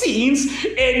your sins,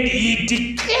 and he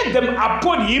declared them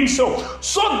upon himself,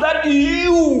 so that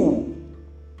you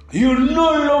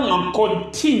no longer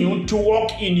continue to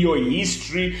walk in your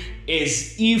history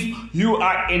as if you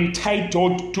are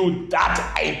entitled to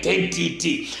that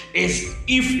identity, as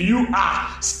if you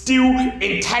are still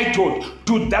entitled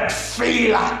to that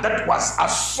failure that was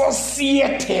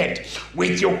associated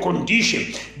with your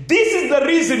condition. This is the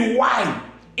reason why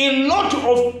a lot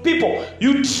of people,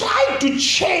 you try to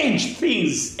change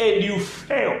things and you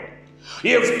fail.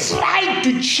 You've tried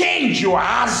to change your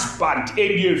husband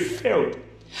and you failed.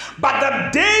 But the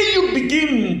day you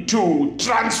begin to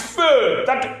transfer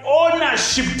that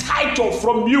ownership title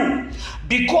from you,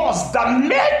 because the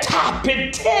matter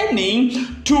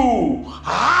pertaining to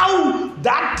how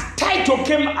that title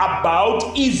came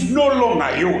about is no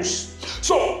longer yours.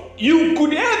 So you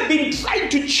could have been trying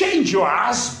to change your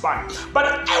husband, but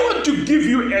I want to give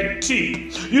you a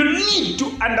tip. You need to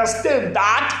understand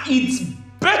that it's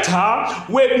better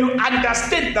when you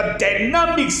understand the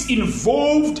dynamics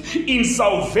involved in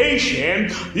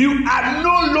salvation. You are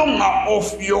no longer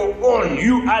of your own.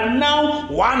 You are now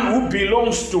one who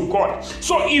belongs to God.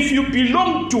 So if you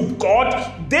belong to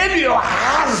God, then your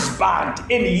husband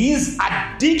and his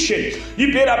addiction,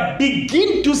 you better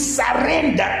begin to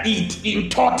surrender it in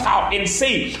total and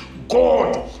say,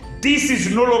 God, this is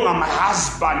no longer my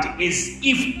husband, as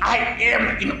if I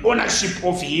am in ownership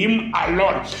of him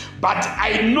alone. But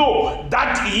I know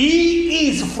that he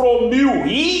is from you.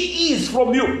 He is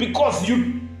from you because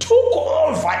you took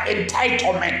over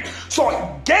entitlement.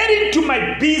 So get into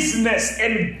my business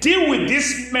and deal with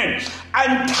this man.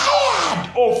 I'm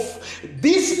tired of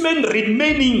this man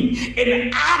remaining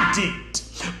an addict.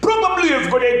 Probably you've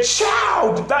got a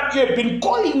child that you have been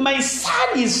calling, my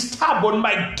son is stubborn,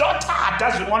 my daughter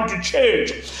doesn't want to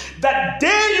change. That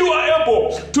day you are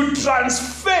able to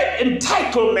transfer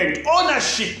entitlement,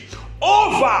 ownership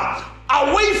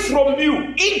away from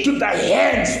you into the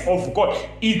hands of God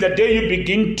is the day you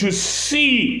begin to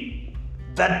see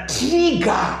the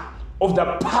trigger of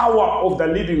the power of the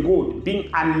living God being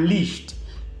unleashed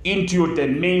into your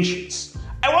dimensions.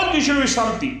 I want to show you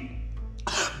something,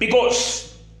 because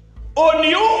on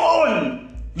your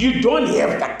own, you don't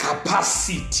have the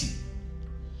capacity.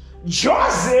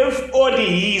 Joseph on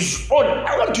his own,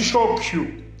 I want to shock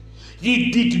you,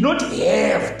 he did not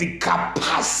have the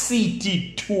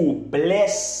capacity to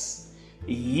bless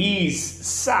his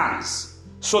sons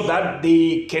so that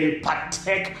they can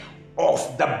partake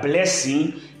of the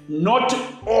blessing, not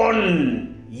on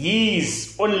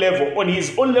his own level. On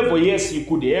his own level, yes, he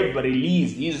could have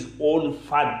released his own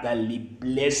fatherly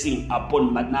blessing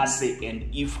upon Manasseh and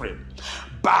Ephraim,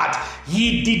 but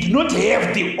he did not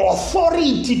have the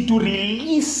authority to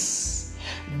release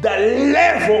the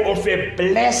level of a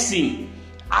blessing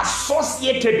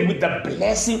associated with the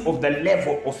blessing of the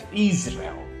level of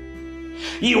Israel.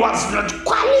 He was not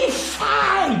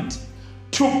qualified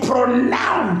to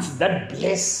pronounce that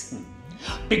blessing,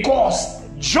 because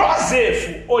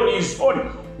Joseph on his own,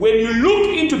 when you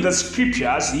look into the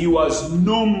scriptures, he was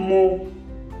no more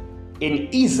an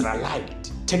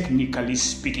Israelite, technically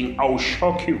speaking. I'll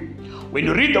shock you. When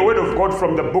you read the word of God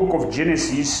from the book of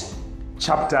Genesis,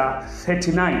 chapter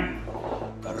 39,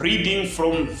 reading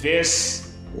from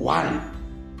verse 1,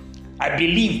 I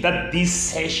believe that this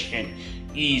session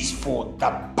is for the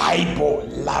Bible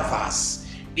lovers.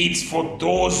 It's for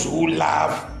those who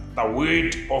love the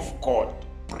word of God.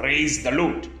 Praise the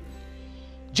Lord.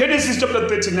 Genesis chapter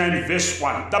 39 verse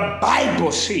 1. The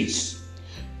Bible says,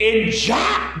 and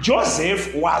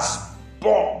Joseph was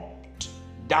brought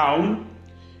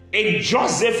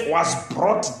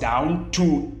down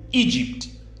to Egypt,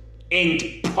 and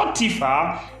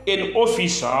Potiphar, an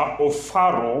officer of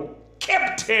Pharaoh,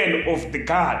 captain of the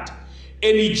guard,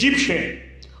 an Egyptian,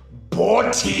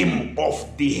 bought him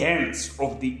of the hands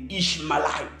of the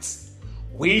Ishmaelites,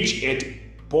 which had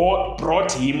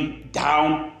brought him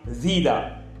down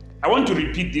thither. I want to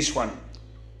repeat this one.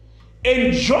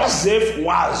 And Joseph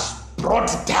was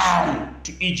brought down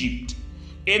to Egypt,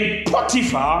 And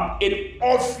Potiphar, an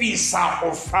officer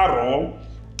of Pharaoh,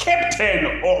 captain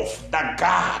of the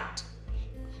guard,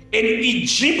 an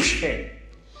Egyptian.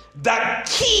 The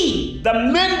king, the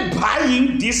man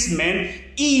buying this man,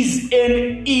 is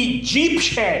an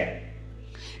Egyptian.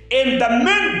 And the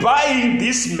man buying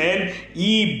this man,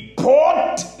 he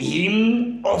bought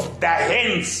him of the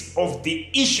hands of the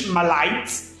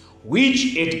Ishmaelites,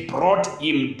 which had brought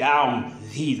him down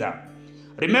thither.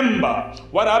 Remember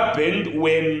what happened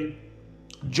when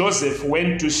Joseph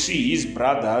went to see his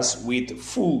brothers with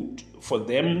food for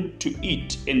them to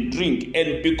eat and drink.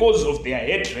 And because of their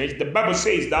hatred, the Bible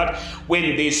says that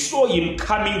when they saw him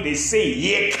coming, they say,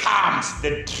 "Here comes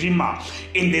the dreamer."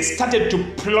 And they started to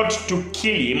plot to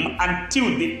kill him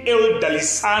until the elderly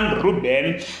son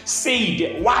Reuben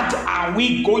said, "What are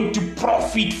we going to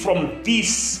profit from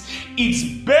this? It's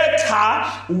better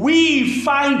we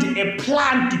find a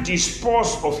plan to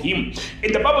dispose of him."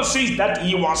 And the Bible says that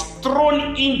he was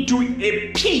thrown into a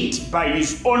pit by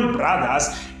his own brothers,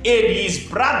 and his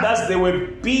brothers, they were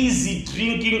busy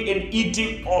drinking and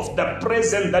eating of the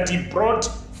present that he brought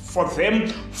for them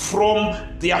from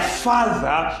their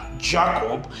father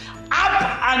Jacob,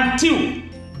 up until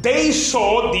they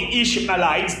saw the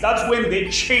Ishmaelites. That's when they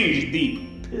changed the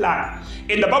plan.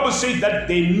 And the Bible says that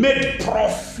they made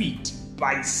profit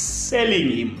by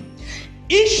selling him.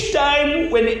 Each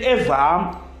time,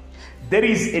 whenever there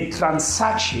is a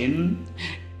transaction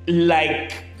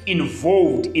like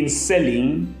involved in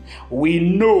selling, we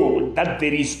know that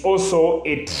there is also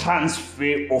a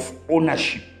transfer of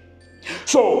ownership.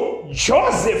 So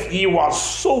Joseph, he was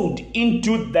sold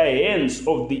into the hands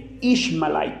of the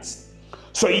Ishmaelites.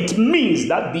 So it means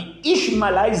that the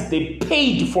Ishmaelites, they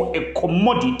paid for a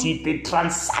commodity, they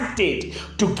transacted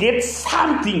to get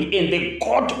something, and they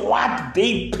got what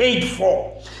they paid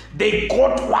for. They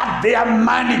got what their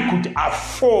money could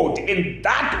afford, and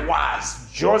that was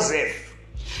Joseph.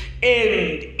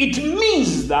 And it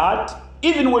means that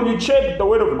even when you check the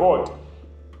word of God,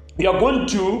 you are going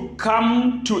to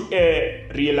come to a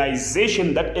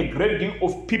realization that a great deal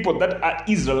of people that are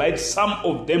Israelites, some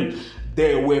of them,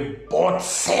 they were bought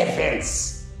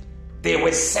servants. They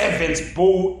were servants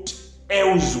bought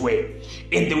elsewhere,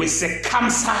 and they were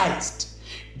circumcised.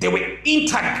 They were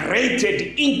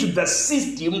integrated into the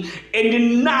system,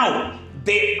 and now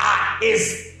they are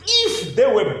as if they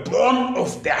were born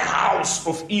of the house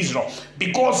of Israel,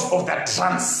 because of the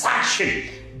transaction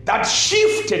that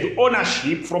shifted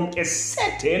ownership from a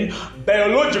certain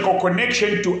biological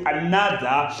connection to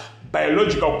another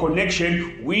biological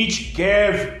connection, which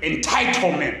gave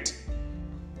entitlement.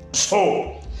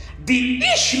 So the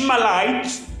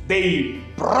Ishmaelites, they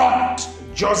brought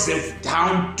Joseph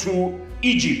down to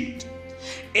Egypt.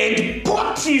 And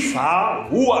Potiphar,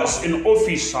 who was an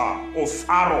officer of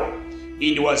Pharaoh,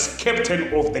 and was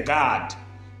captain of the guard,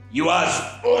 he was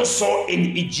also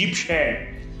an Egyptian.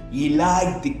 He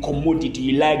liked the commodity,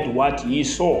 he liked what he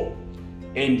saw,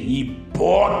 and he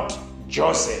bought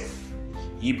Joseph.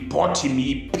 He bought him,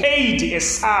 he paid a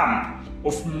sum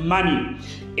of money,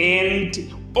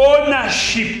 and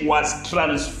ownership was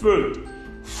transferred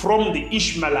from the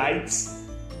Ishmaelites,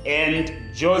 and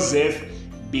Joseph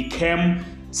became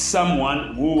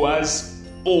someone who was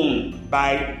owned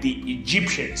by the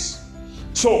Egyptians.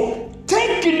 So,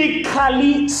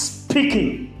 technically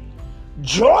speaking,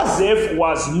 Joseph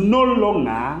was no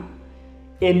longer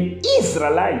an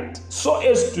Israelite, so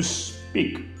as to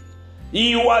speak.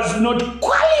 He was not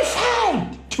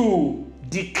qualified to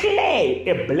declare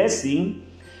a blessing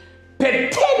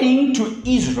pertaining to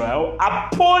Israel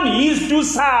upon his two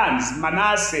sons,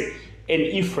 Manasseh and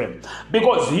Ephraim,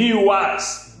 because he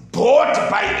was bought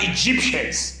by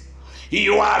Egyptians. He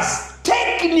was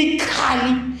technically,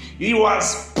 he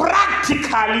was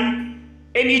practically an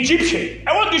Egyptian.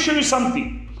 I want to show you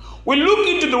something. We look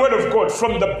into the word of God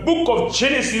from the book of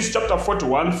Genesis chapter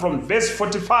 41 from verse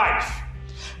 45.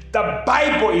 The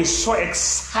Bible is so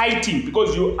exciting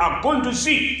because you are going to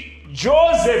see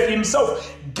Joseph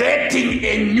himself getting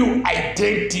a new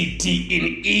identity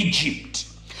in Egypt,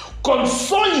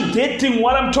 consolidating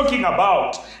what I'm talking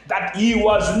about, that he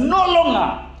was no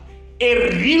longer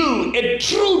a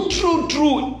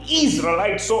true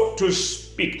Israelite, so to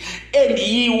speak. And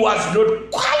he was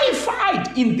not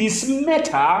qualified in this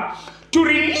matter to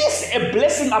release a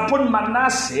blessing upon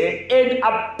Manasseh and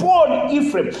upon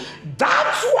Ephraim.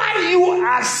 That's why you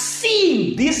are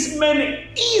seeing this man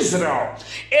Israel,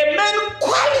 a man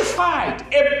qualified,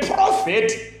 a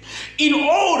prophet in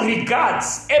all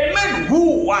regards, a man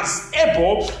who was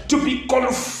able to be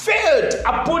conferred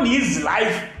upon his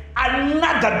life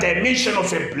another dimension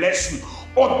of a blessing,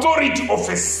 authority of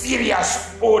a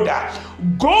serious order,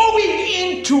 going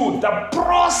into the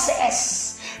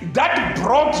process that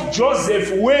brought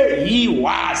Joseph where he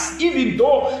was, even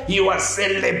though he was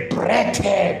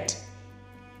celebrated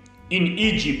in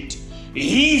Egypt.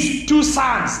 His two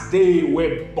sons, they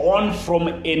were born from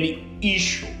an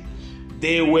issue.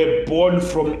 They were born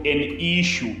from an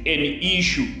issue.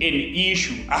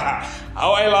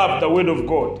 How I love the word of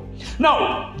God.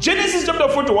 Now, Genesis chapter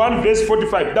 41, verse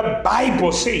 45, the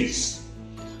Bible says,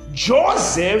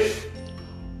 Joseph's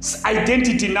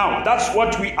identity now, that's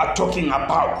what we are talking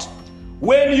about.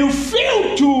 When you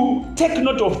fail to take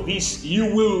note of this,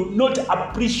 you will not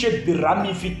appreciate the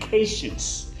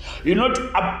ramifications. You will not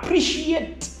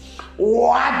appreciate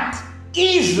what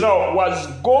Israel was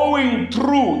going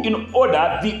through in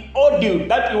order, the ordeal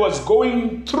that he was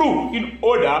going through in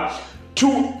order to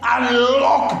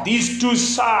unlock these two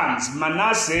sons,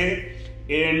 Manasseh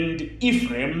and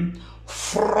Ephraim,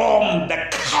 from the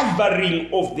covering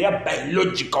of their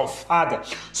biological father,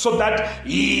 so that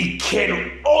he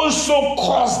can also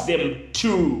cause them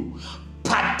to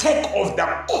partake of the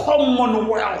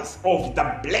commonwealth of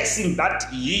the blessing that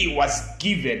he was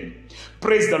given.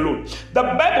 Praise the Lord. The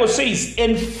Bible says,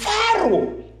 and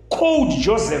Pharaoh called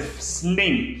Joseph's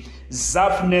name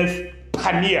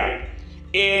Zaphnath-Paneah,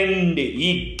 and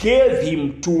he gave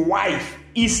him to wife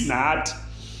Isnat,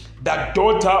 the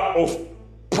daughter of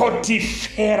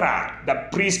Potiphera, the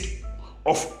priest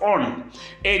of On.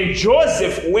 And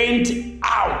Joseph went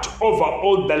out over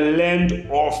all the land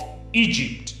of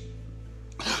Egypt.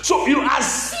 So you are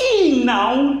seeing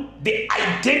now the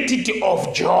identity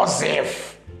of Joseph.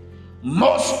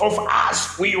 Most of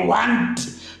us, we want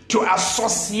to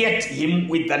associate him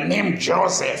with the name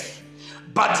Joseph.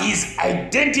 But his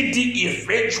identity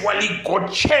eventually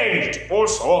got changed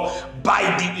also by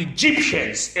the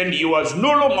Egyptians. And he was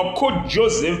no longer called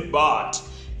Joseph, but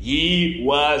he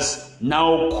was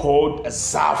now called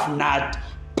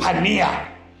Zaphnath-Paneah.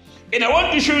 And I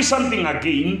want to show you something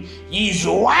again. His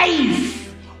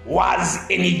wife was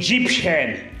an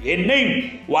Egyptian. Her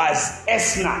name was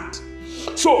Esnat.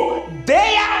 So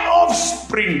their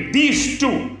offspring, these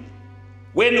two,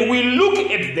 when we look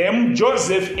at them,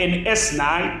 Joseph and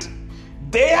Esnat,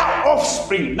 their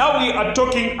offspring, now we are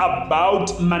talking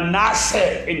about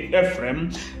Manasseh and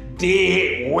Ephraim,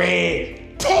 they were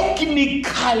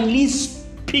technically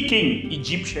speaking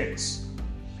Egyptians.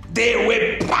 They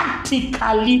were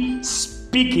practically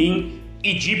speaking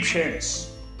Egyptians.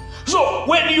 So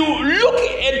when you look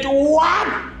at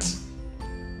what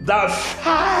the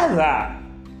father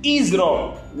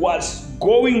Israel was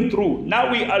going through, now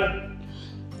I'm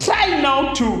trying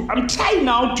now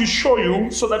to show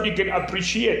you so that you can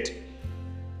appreciate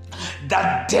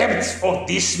the depths of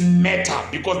this matter,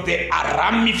 because there are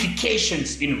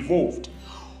ramifications involved.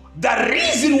 The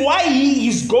reason why he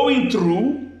is going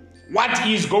through what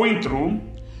he is going through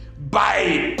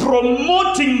by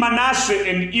promoting Manasseh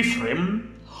and Ephraim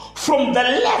from the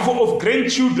level of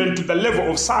grandchildren to the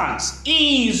level of sons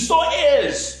is so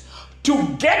as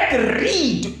to get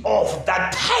rid of the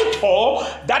title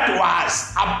that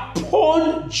was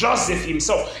upon Joseph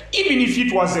himself, even if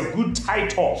it was a good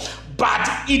title, but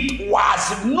it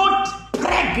was not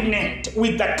pregnant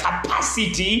with the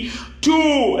capacity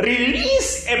to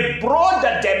release a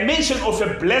broader dimension of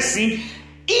a blessing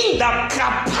in the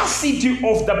capacity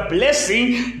of the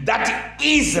blessing that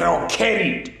Israel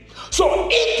carried. So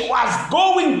it was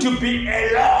going to be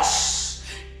a loss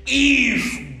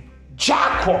if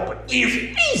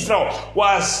Israel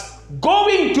was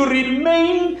going to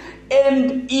remain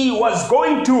and he was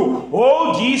going to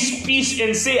hold his peace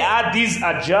and say, these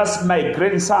are just my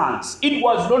grandsons. It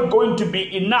was not going to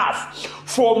be enough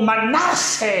for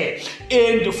Manasseh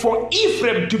and for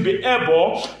Ephraim to be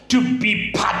able to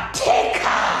be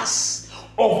partakers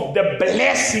of the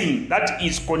blessing that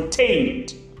is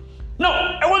contained.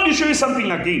 Now, I want to show you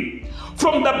something again.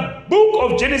 From the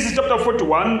book of Genesis chapter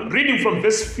 41, reading from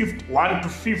verse 51 to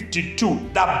 52,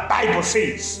 the Bible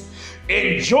says,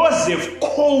 and Joseph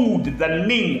called the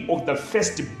name of the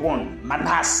firstborn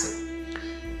Manasseh.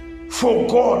 For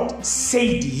God,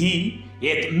 said he,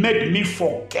 had made me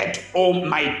forget all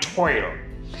my toil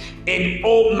and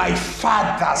all my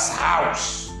father's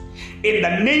house. In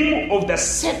the name of the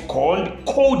second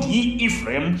called he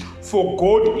Ephraim, for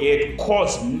God had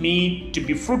caused me to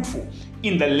be fruitful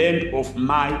in the land of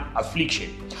my affliction.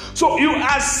 So you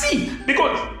are seeing,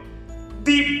 because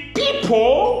the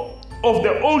people of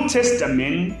the Old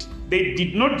Testament, they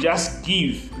did not just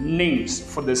give names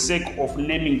for the sake of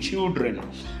naming children,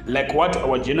 like what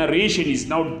our generation is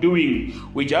now doing.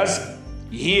 We just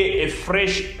hear a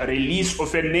fresh release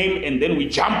of a name and then we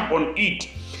jump on it.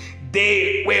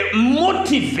 they were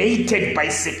motivated by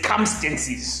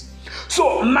circumstances.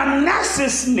 So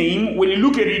Manasseh's name, when you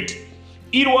look at it,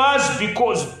 it was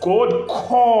because God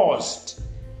caused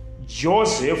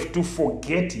Joseph to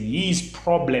forget his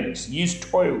problems, his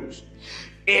toils.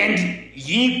 And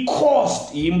he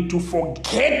caused him to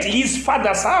forget his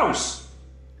father's house.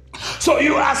 So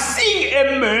you are seeing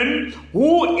a man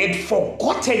who had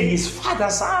forgotten his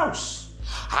father's house.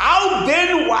 How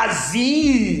then was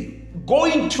he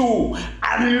going to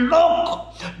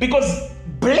unlock? Because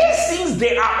blessings,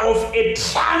 they are of a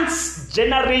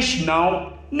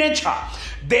transgenerational nature.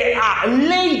 They are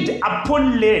laid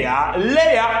upon layer,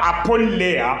 layer upon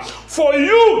layer. For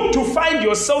you to find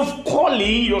yourself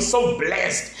calling yourself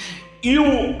blessed, you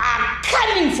are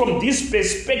coming from this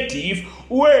perspective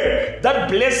where that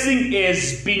blessing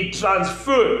has been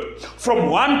transferred from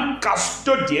one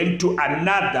custodian to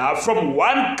another, from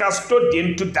one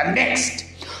custodian to the next.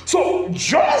 So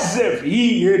Joseph,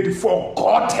 he had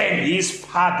forgotten his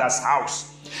father's house.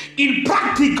 In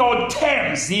practical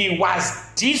terms, he was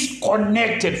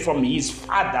disconnected from his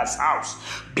father's house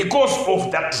because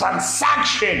of the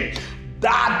transaction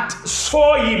that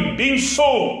saw him being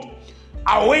sold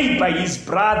away by his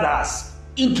brothers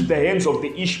into the hands of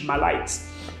the Ishmaelites.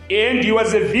 And he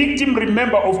was a victim,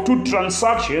 remember, of two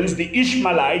transactions. The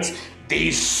Ishmaelites,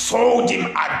 they sold him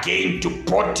again to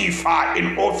Potiphar,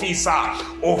 an officer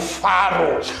of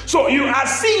Pharaoh. So you are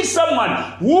seeing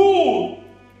someone who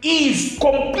is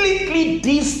completely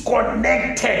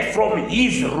disconnected from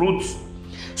his roots.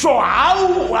 So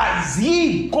how was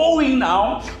he going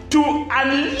now to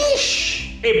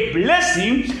unleash a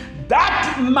blessing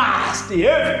that must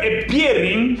have a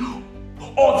bearing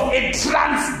of a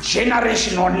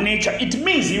transgenerational nature? It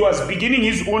means he was beginning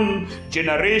his own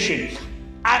generation.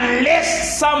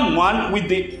 Unless someone with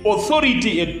the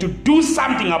authority had to do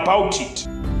something about it.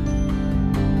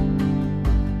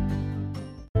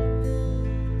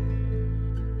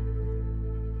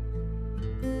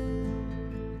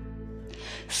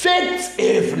 Facts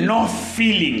have no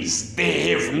feelings,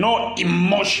 they have no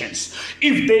emotions.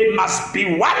 If there must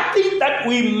be one thing that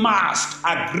we must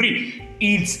agree,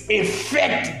 it's a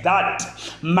fact that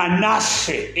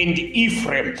Manasseh and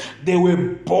Ephraim, they were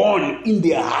born in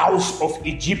the house of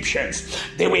Egyptians.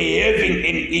 They were having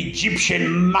an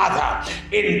Egyptian mother,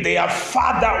 and their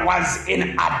father was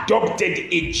an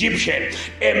adopted Egyptian,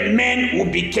 a man who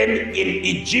became an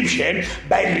Egyptian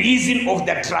by reason of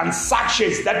the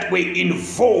transactions that were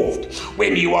involved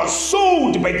when he was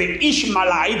sold by the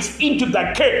Ishmaelites into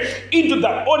the care, into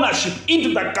the ownership, into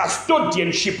the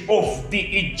custodianship of the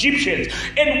Egyptians.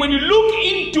 And when you look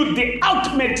into the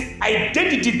ultimate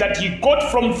identity that he got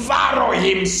from Pharaoh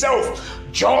himself,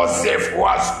 Joseph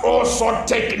was also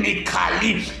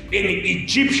technically an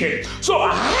Egyptian. So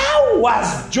how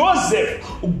was Joseph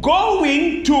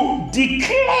going to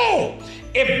declare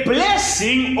a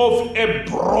blessing of a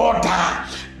broader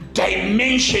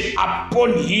dimension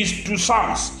upon his two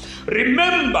sons?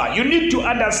 Remember, you need to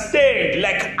understand,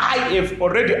 like I have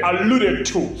already alluded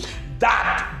to,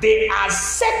 that there are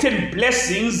certain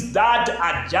blessings that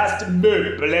are just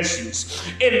mere blessings,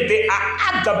 and there are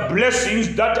other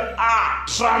blessings that are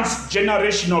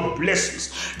transgenerational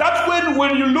blessings. That's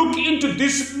when you look into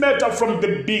this matter from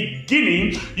the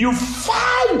beginning, you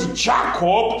find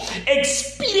Jacob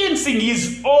experiencing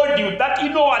his ordeal that, you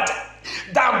know what,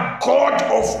 the God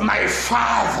of my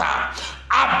father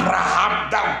Abraham,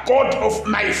 the God of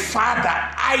my father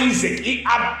Isaac, he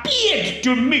appeared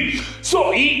to me.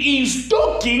 So he is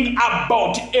talking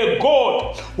about a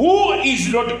God who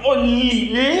is not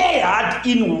only layered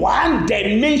in one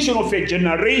dimension of a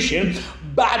generation,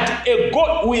 but a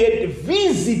God who had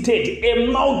visited a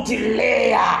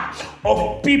multi-layer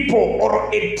of people, or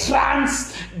a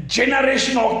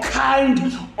trans-generational kind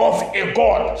of a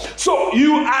God. So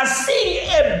you are seeing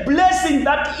a blessing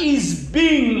that is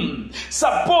being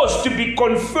supposed to be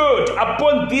conferred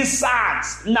upon these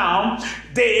sons. Now,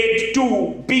 they had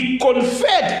to be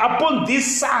conferred upon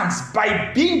these sons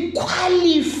by being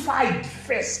qualified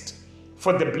first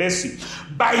for the blessing,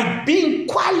 by being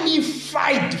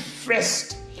qualified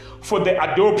first for the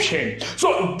adoption.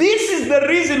 So this is the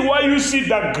reason why you see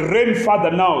the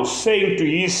grandfather now saying to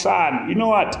his son, you know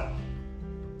what,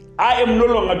 I am no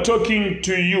longer talking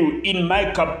to you in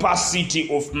my capacity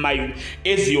of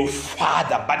as your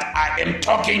father, but I am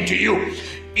talking to you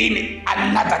in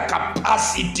another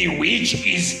capacity, which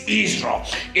is Israel.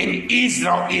 And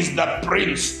Israel is the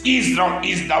prince. Israel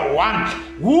is the one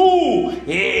who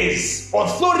has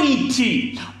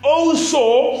authority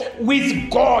also with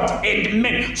God and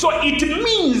men. So it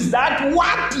means that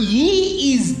what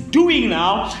he is doing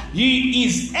now, he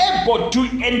is able to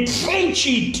entrench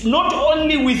it not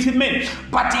only with men,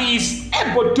 but he is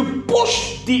able to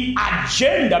push the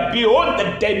agenda beyond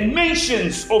the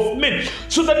dimensions of men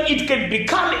so that it can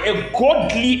become a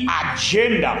godly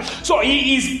agenda. So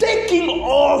he is taking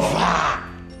over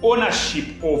ownership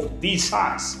of these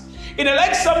hearts. And I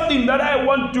like something that I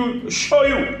want to show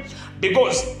you,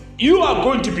 because you are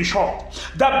going to be shocked.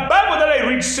 The Bible that I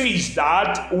read says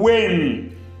that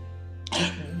when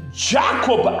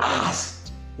Jacob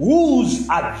asked, "Whose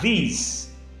are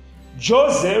these?"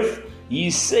 Joseph, he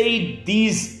said,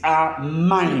 "These are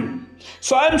mine."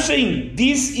 So I'm saying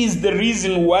this is the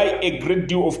reason why a great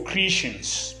deal of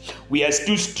Christians, we are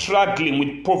still struggling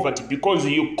with poverty, because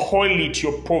you call it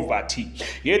your poverty.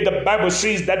 Yet the Bible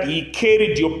says that he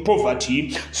carried your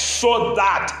poverty so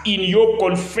that in your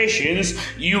confessions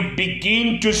you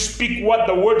begin to speak what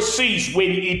the word says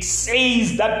when it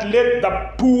says that let the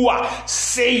poor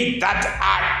say that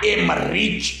I am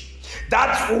rich.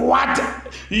 That's what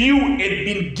you have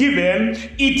been given.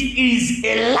 It is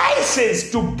a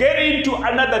license to get into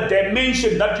another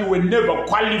dimension that you were never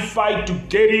qualified to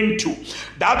get into.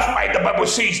 That's why the Bible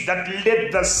says that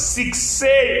let the sick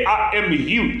say, I am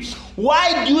healed.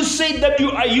 Why do you say that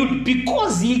you are healed?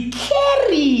 Because he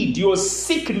carried your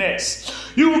sickness.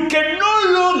 You can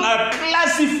no longer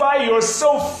classify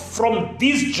yourself from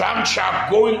this juncture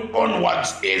going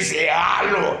onwards as a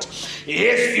harlot.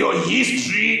 Yes, your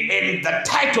history and the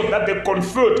title that they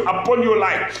conferred upon your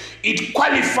life, it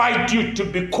qualified you to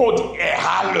be called a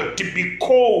harlot, to be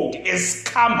called a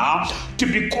scammer, to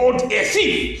be called a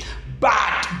thief.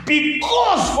 But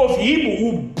because of him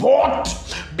who bought,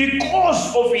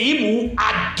 because of him who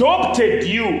adopted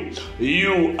you,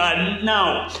 you are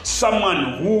now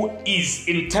someone who is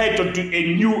entitled to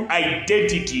a new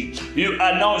identity. You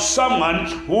are now someone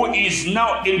who is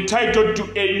now entitled to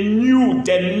a new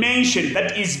dimension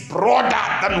that is broader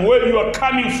than where you are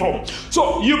coming from.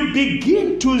 So you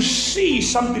begin to see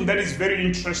something that is very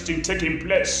interesting taking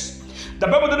place. The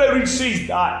Bible that I read says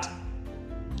that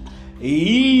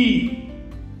he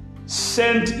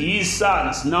sent his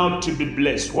sons now to be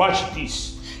blessed. Watch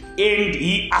this. And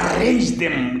he arranged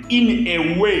them in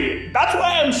a way. That's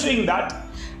why I'm saying that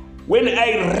when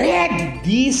I read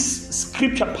this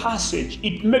scripture passage,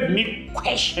 it made me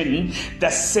question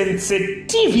the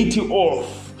sensitivity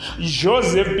of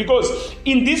Joseph, because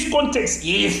in this context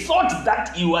he thought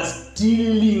that he was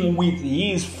dealing with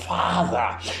his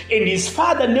father, and his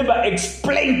father never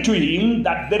explained to him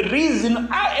that the reason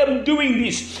I am doing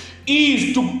this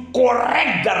is to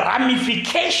correct the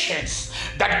ramifications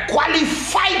that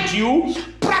qualified you,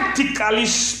 practically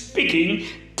speaking,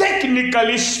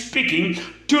 technically speaking,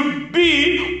 to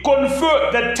be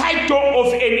conferred the title of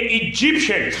an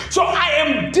Egyptian. So I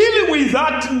am dealing with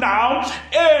that now,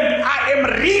 and I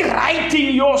am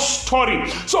rewriting your story.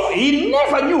 So he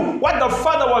never knew what the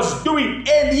father was doing,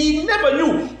 and he never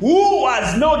knew who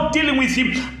was now dealing with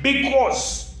him,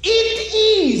 because it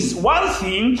is one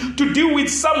thing to deal with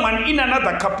someone in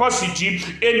another capacity,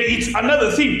 and it's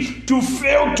another thing to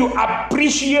fail to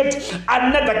appreciate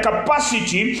another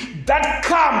capacity that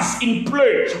comes in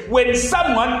play when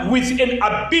someone with an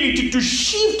ability to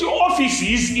shift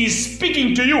offices is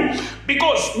speaking to you.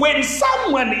 Because when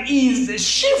someone is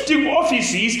shifting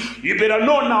offices, you better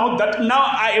know now that now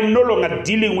I am no longer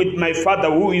dealing with my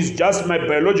father who is just my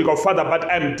biological father,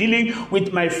 but I'm dealing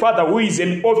with my father who is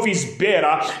an office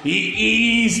bearer.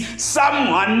 He is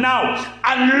someone now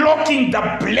unlocking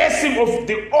the blessing of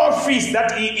the office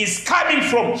that he is coming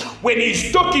from when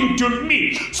he's talking to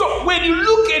me. So when you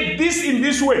look at this in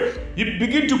this way, you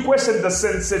begin to question the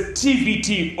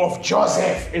sensitivity of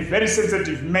Joseph, a very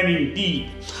sensitive man indeed.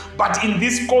 But in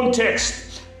this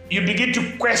context, you begin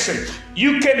to question.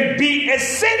 You can be a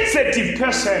sensitive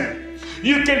person,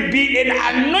 you can be an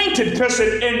anointed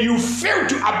person, and you fail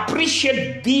to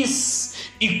appreciate this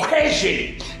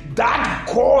equation that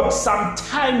God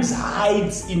sometimes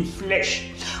hides in flesh.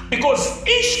 Because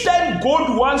each time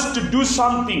God wants to do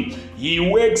something, he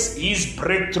works his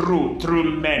breakthrough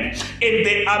through men. And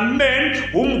there are men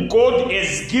whom God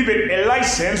has given a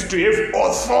license to have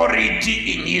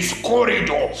authority in his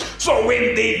corridor. So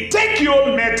when they take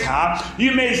your matter,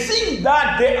 you may think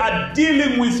that they are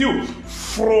dealing with you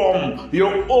from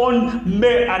your own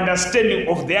mere understanding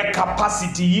of their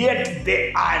capacity, yet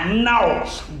they are now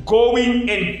going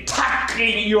and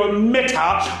tackling your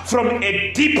matter from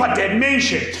a deeper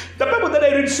dimension. The Bible that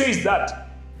I read says that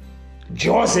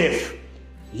Joseph,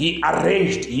 he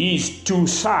arranged his two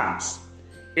sons.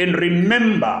 And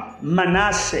remember,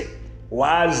 Manasseh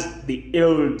was the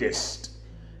eldest.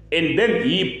 And then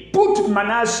he put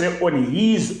Manasseh on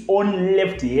his own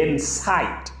left-hand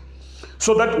side,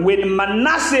 so that when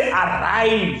Manasseh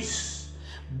arrives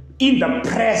in the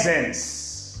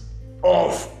presence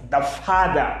of the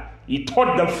father, he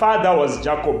thought the father was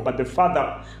Jacob, but the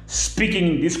father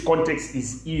speaking in this context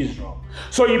is Israel.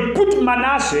 So he put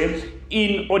Manasseh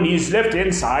on his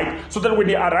left-hand side, so that when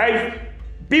he arrived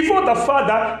before the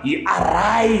father, he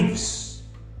arrives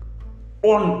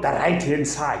on the right-hand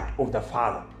side of the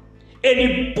father. And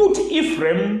he put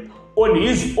Ephraim on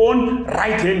his own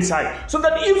right-hand side, so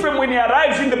that Ephraim, when he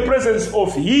arrives in the presence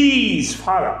of his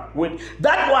father,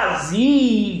 that was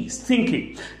his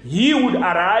thinking, he would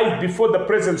arrive before the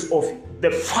presence of the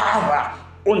father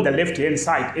on the left-hand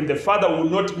side, and the father will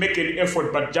not make an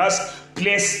effort but just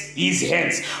place his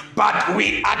hands. But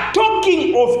we are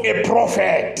talking of a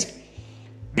prophet,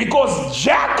 because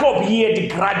Jacob, he had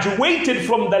graduated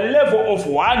from the level of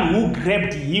one who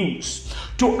grabbed heels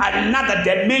to another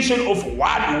dimension of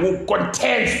one who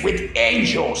contends with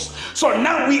angels. So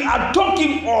now we are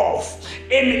talking of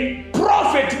a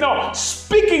prophet now,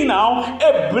 speaking now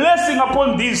a blessing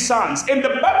upon these sons. And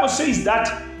the Bible says that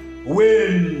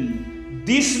when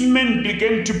this man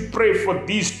began to pray for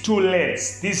these two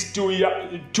lads, these two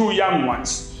young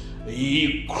ones,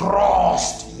 he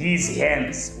crossed his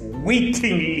hands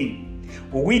wittingly.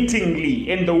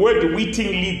 And the word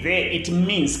wittingly there, it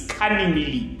means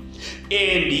cunningly.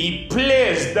 And he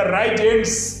placed the right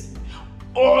hands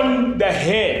on the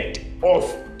head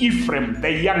of Ephraim,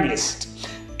 the youngest,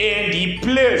 and he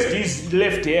placed his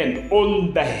left hand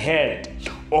on the head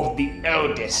of the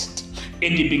eldest.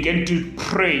 And he began to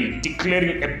pray,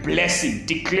 declaring a blessing,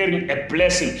 declaring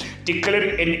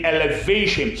an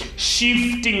elevation,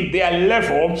 shifting their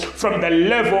level from the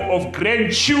level of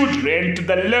grandchildren to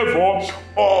the level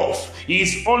of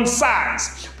his own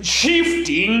sons,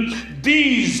 shifting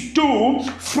these two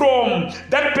from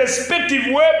that perspective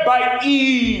whereby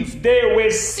if they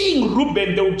were seeing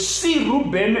Reuben, they would see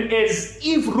Reuben as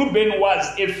if Reuben was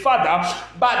a father,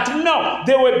 but no,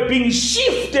 they were being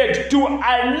shifted to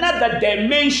another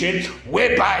dimension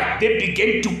whereby they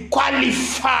began to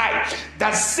qualify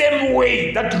the same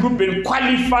way that Reuben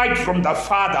qualified from the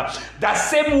father, the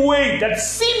same way that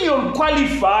Simeon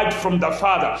qualified from the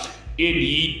father. And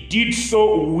he did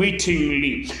so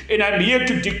wittingly. And I'm here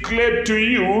to declare to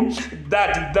you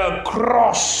that the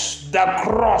cross, the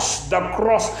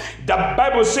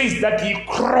Bible says that he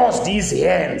crossed his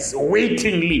hands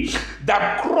wittingly.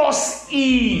 The cross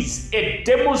is a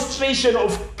demonstration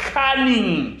of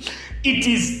cunning. It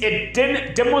is a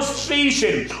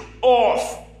demonstration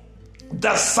of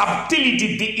the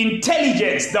subtlety, the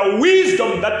intelligence, the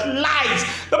wisdom that lies.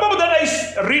 The Bible that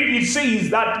I read, it says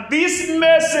that this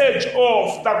message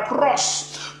of the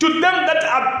cross, to them that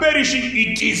are perishing,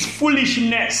 it is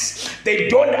foolishness. They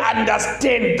don't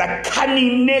understand the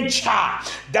cunning nature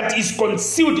that is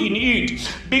concealed in it.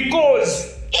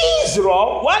 Because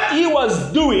Israel, what he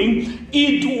was doing,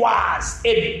 it was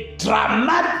a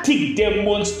dramatic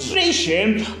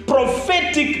demonstration,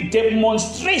 prophetic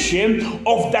demonstration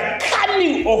of the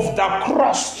cunning of the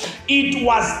cross. It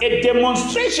was a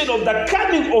demonstration of the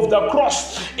cunning of the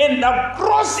cross. And the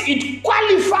cross, it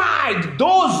qualified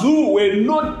those who were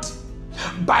not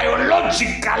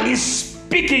biologically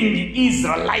speaking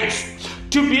Israelites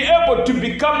to be able to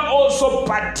become also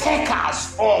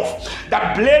partakers of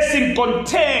the blessing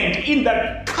contained in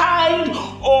the kind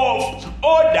of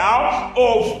order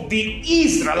of the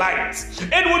Israelites.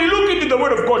 And when you look into the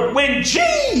Word of God, when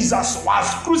Jesus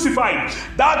was crucified,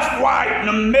 that's why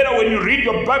no matter when you read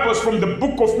your Bibles from the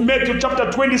book of Matthew chapter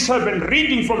 27,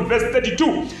 reading from verse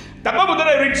 32, the Bible that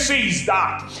I read says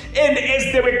that, and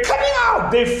as they were coming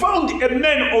out, they found a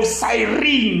man of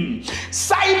Cyrene,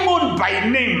 Simon by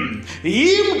name.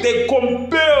 Him they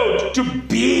compelled to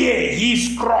bear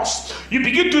his cross. You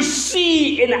begin to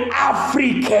see an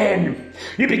African.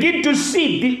 You begin to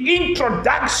see the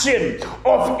introduction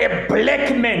of a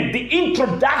black man, the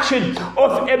introduction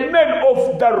of a man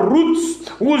of the roots,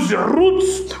 whose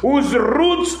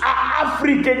roots are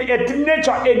African at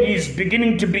nature, and is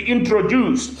beginning to be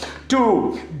introduced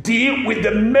to deal with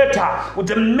the matter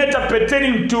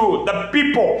pertaining to the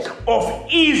people of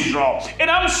Israel.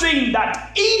 And I'm saying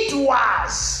that it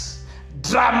was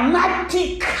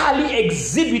dramatically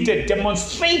exhibited,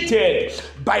 demonstrated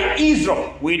by by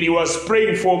Israel when he was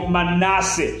praying for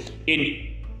Manasseh and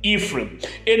Ephraim.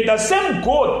 And the same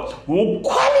God who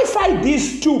qualified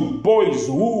these two boys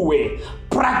who were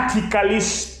practically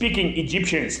speaking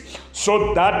Egyptians,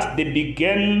 so that they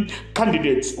became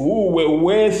candidates who were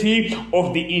worthy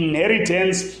of the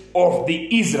inheritance of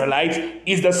the Israelites,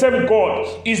 is the same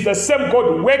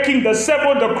God working the same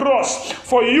on the cross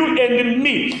for you and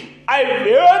me. I've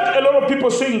heard a lot of people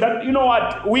saying that, you know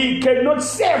what, we cannot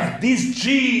serve this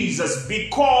Jesus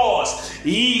because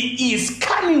he is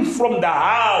coming from the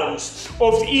house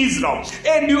of Israel.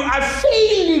 And you are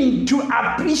failing to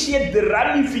appreciate the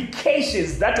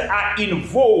ramifications that are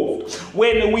involved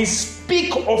when we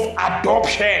speak of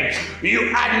adoption. You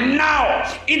are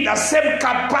now in the same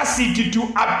capacity to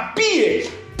appear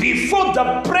before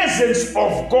the presence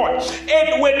of God.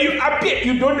 And when you appear,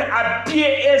 you don't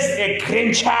appear as a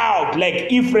grandchild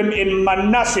like Ephraim and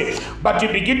Manasseh, but you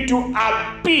begin to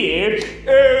appear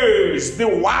as the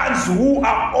ones who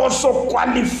are also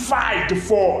qualified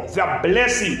for the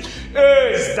blessing,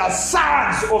 as the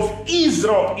sons of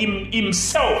Israel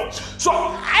himself. So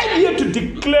I'm here to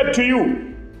declare to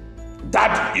you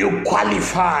that you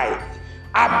qualify.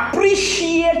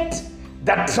 Appreciate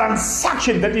the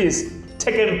transaction that is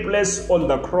taken place on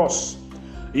the cross.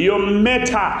 Your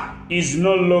matter is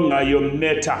no longer your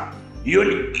matter.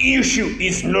 Your issue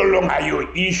is no longer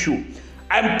your issue.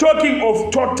 I'm talking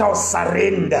of total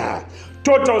surrender.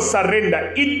 Total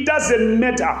surrender. It doesn't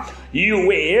matter. You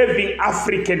were having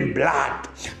African blood.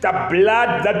 The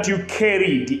blood that you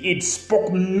carried, it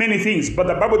spoke many things. But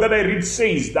the Bible that I read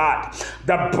says that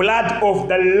the blood of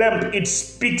the lamb, it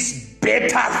speaks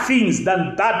better things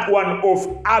than that one of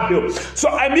Abel. So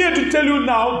I'm here to tell you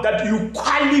now that you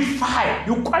qualify.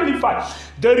 You qualify.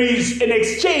 There is an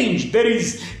exchange. There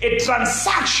is a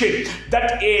transaction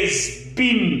that is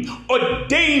been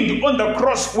ordained on the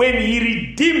cross when he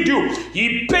redeemed you.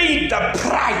 He paid the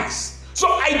price. So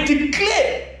I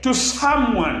declare to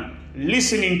someone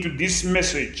listening to this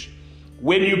message,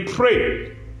 when you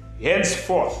pray,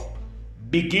 henceforth,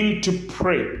 begin to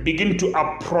pray, begin to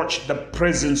approach the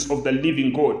presence of the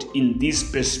living God in this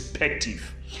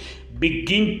perspective.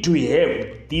 Begin to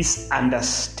have this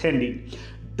understanding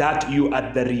that you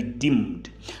are the redeemed,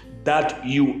 that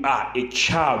you are a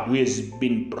child who has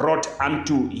been brought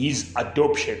unto his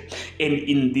adoption. And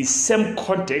in the same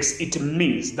context, it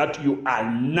means that you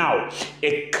are now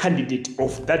a candidate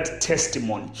of that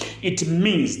testimony. It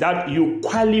means that you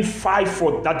qualify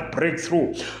for that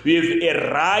breakthrough. You have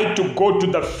a right to go to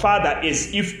the Father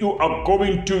as if you are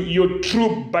going to your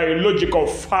true biological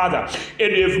father.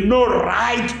 And you have no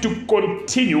right to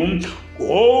continue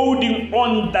holding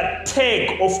on the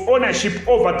tag of ownership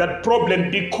over that problem,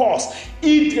 because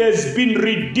it has been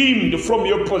redeemed from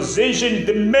your possession.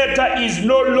 The matter is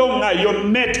no longer your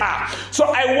matter. So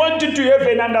I want you to have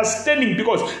an understanding,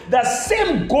 because the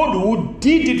same God who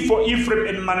did it for Ephraim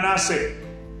and Manasseh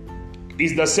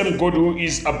is the same God who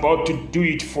is about to do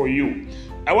it for you.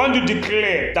 I want to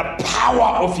declare the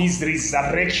power of his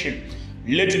resurrection.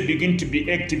 Let it begin to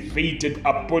be activated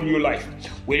upon your life.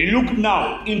 When you look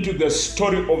now into the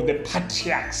story of the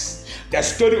patriarchs, the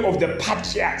story of the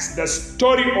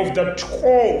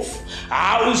 12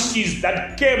 houses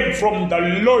that came from the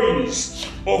loins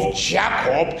of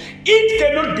Jacob, it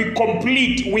cannot be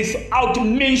complete without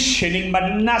mentioning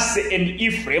Manasseh and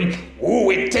Ephraim, who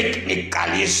were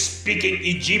technically speaking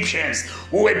Egyptians,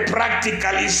 who were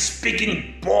practically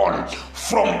speaking born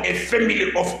from a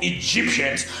family of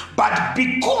Egyptians. But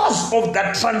because of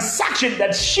the transaction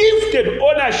that shifted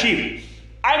ownership,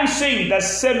 I'm saying the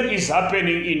same is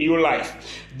happening in your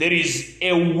life. There is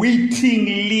a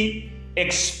wittingly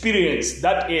experience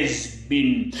that has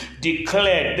been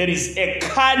declared. There is a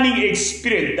cunning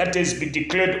experience that has been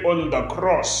declared on the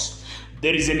cross.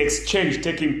 There is an exchange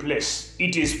taking place.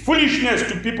 It is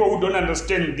foolishness to people who don't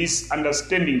understand this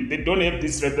understanding. They don't have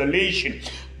this revelation.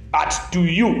 But to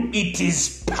you, it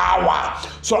is power.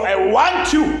 So I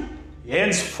want you,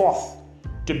 henceforth,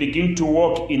 to begin to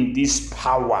walk in this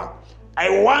power.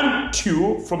 I want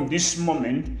you, from this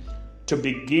moment, to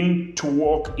begin to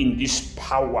walk in this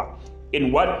power.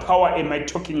 And what power am I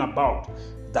talking about?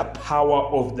 The power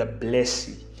of the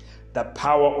blessing. The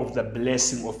power of the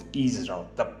blessing of Israel.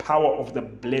 The power of the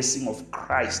blessing of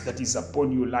Christ that is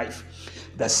upon your life.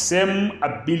 The same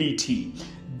ability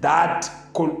that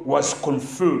was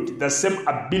conferred, the same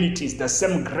abilities, the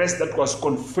same grace that was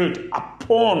conferred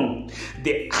upon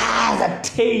the other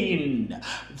 10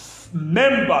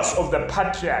 members of the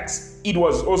patriarchs, it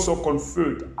was also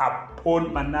conferred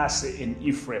upon Manasseh and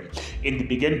Ephraim, and they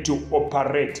began to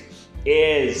operate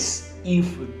as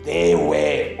if they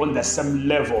were on the same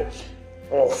level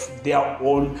of their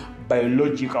own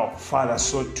biological father,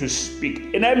 so to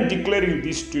speak. And I'm declaring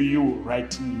this to you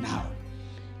right now.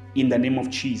 In the name of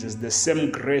Jesus, the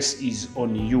same grace is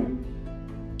on you.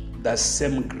 The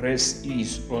same grace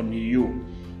is on you.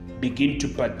 Begin to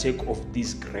partake of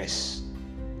this grace.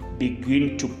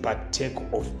 Begin to partake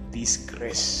of this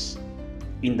grace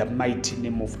in the mighty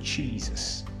name of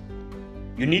Jesus.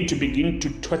 You need to begin to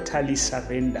totally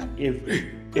surrender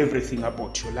everything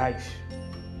about your life.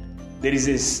 There is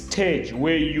a stage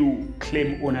where you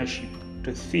claim ownership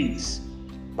to things,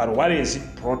 but what has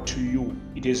it brought to you?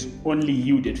 It has only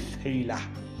yielded failure.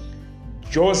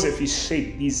 Joseph, he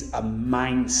said, these are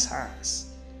mine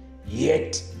sons.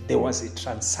 Yet there was a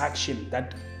transaction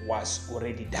that was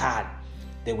already done.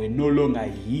 They were no longer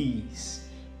his,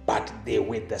 but they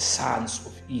were the sons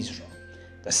of Israel.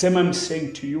 The same I'm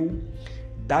saying to you,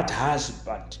 that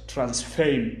husband, transfer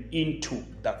him into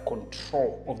the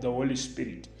control of the Holy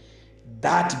Spirit.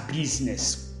 That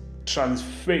business,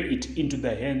 transfer it into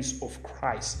the hands of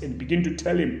Christ and begin to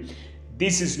tell him,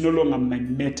 this is no longer my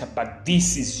matter, but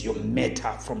this is your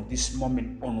matter from this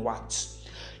moment onwards.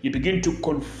 You begin to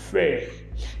confer,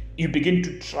 you begin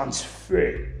to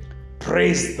transfer,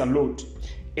 praise the Lord,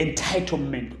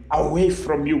 entitlement away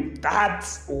from you.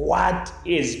 That's what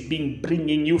is been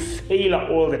bringing you failure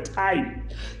all the time.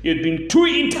 You've been too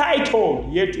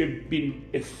entitled, yet you've been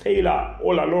a failure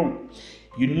all along.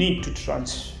 You need to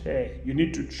transfer. You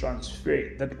need to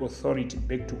transfer that authority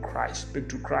back to Christ. Back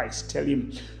to Christ. Tell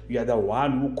him you are the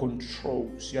one who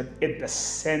controls. You are at the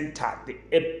center, the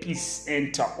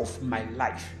epicenter of my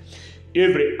life.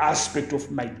 Every aspect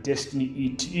of my destiny,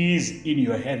 it is in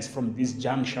your hands from this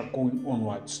juncture going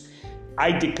onwards.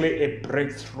 I declare a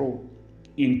breakthrough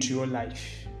into your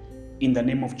life in the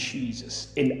name of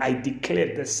Jesus. And I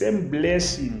declare the same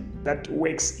blessing that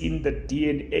works in the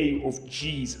DNA of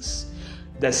Jesus,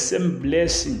 the same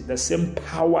blessing, the same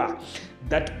power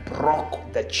that broke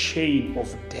the chain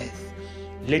of death.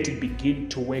 Let it begin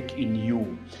to work in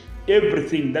you.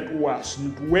 Everything that was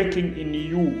not working in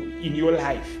you, in your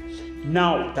life,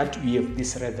 now that you have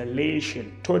this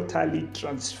revelation, totally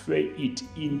transfer it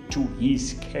into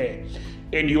his care.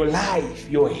 And your life,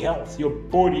 your health, your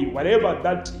body, whatever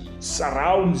that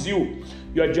surrounds you,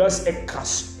 you are just a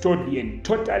custodian.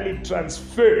 Totally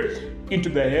transfer into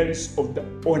the hands of the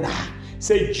owner.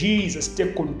 Say, Jesus,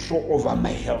 take control over my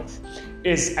health.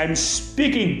 As I'm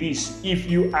speaking this, if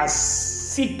you are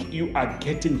sick, you are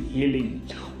getting healing.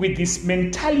 With this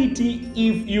mentality,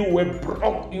 if you were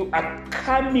broke, you are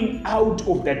coming out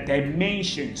of the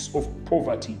dimensions of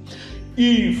poverty.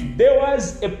 If there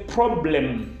was a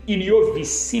problem in your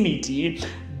vicinity,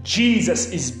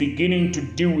 Jesus is beginning to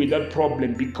deal with that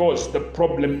problem because the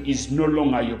problem is no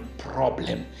longer your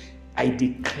problem. I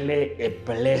declare a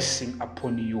blessing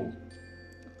upon you.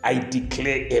 I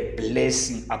declare a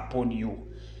blessing upon you.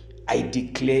 I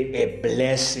declare a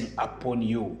blessing upon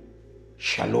you.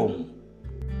 Shalom.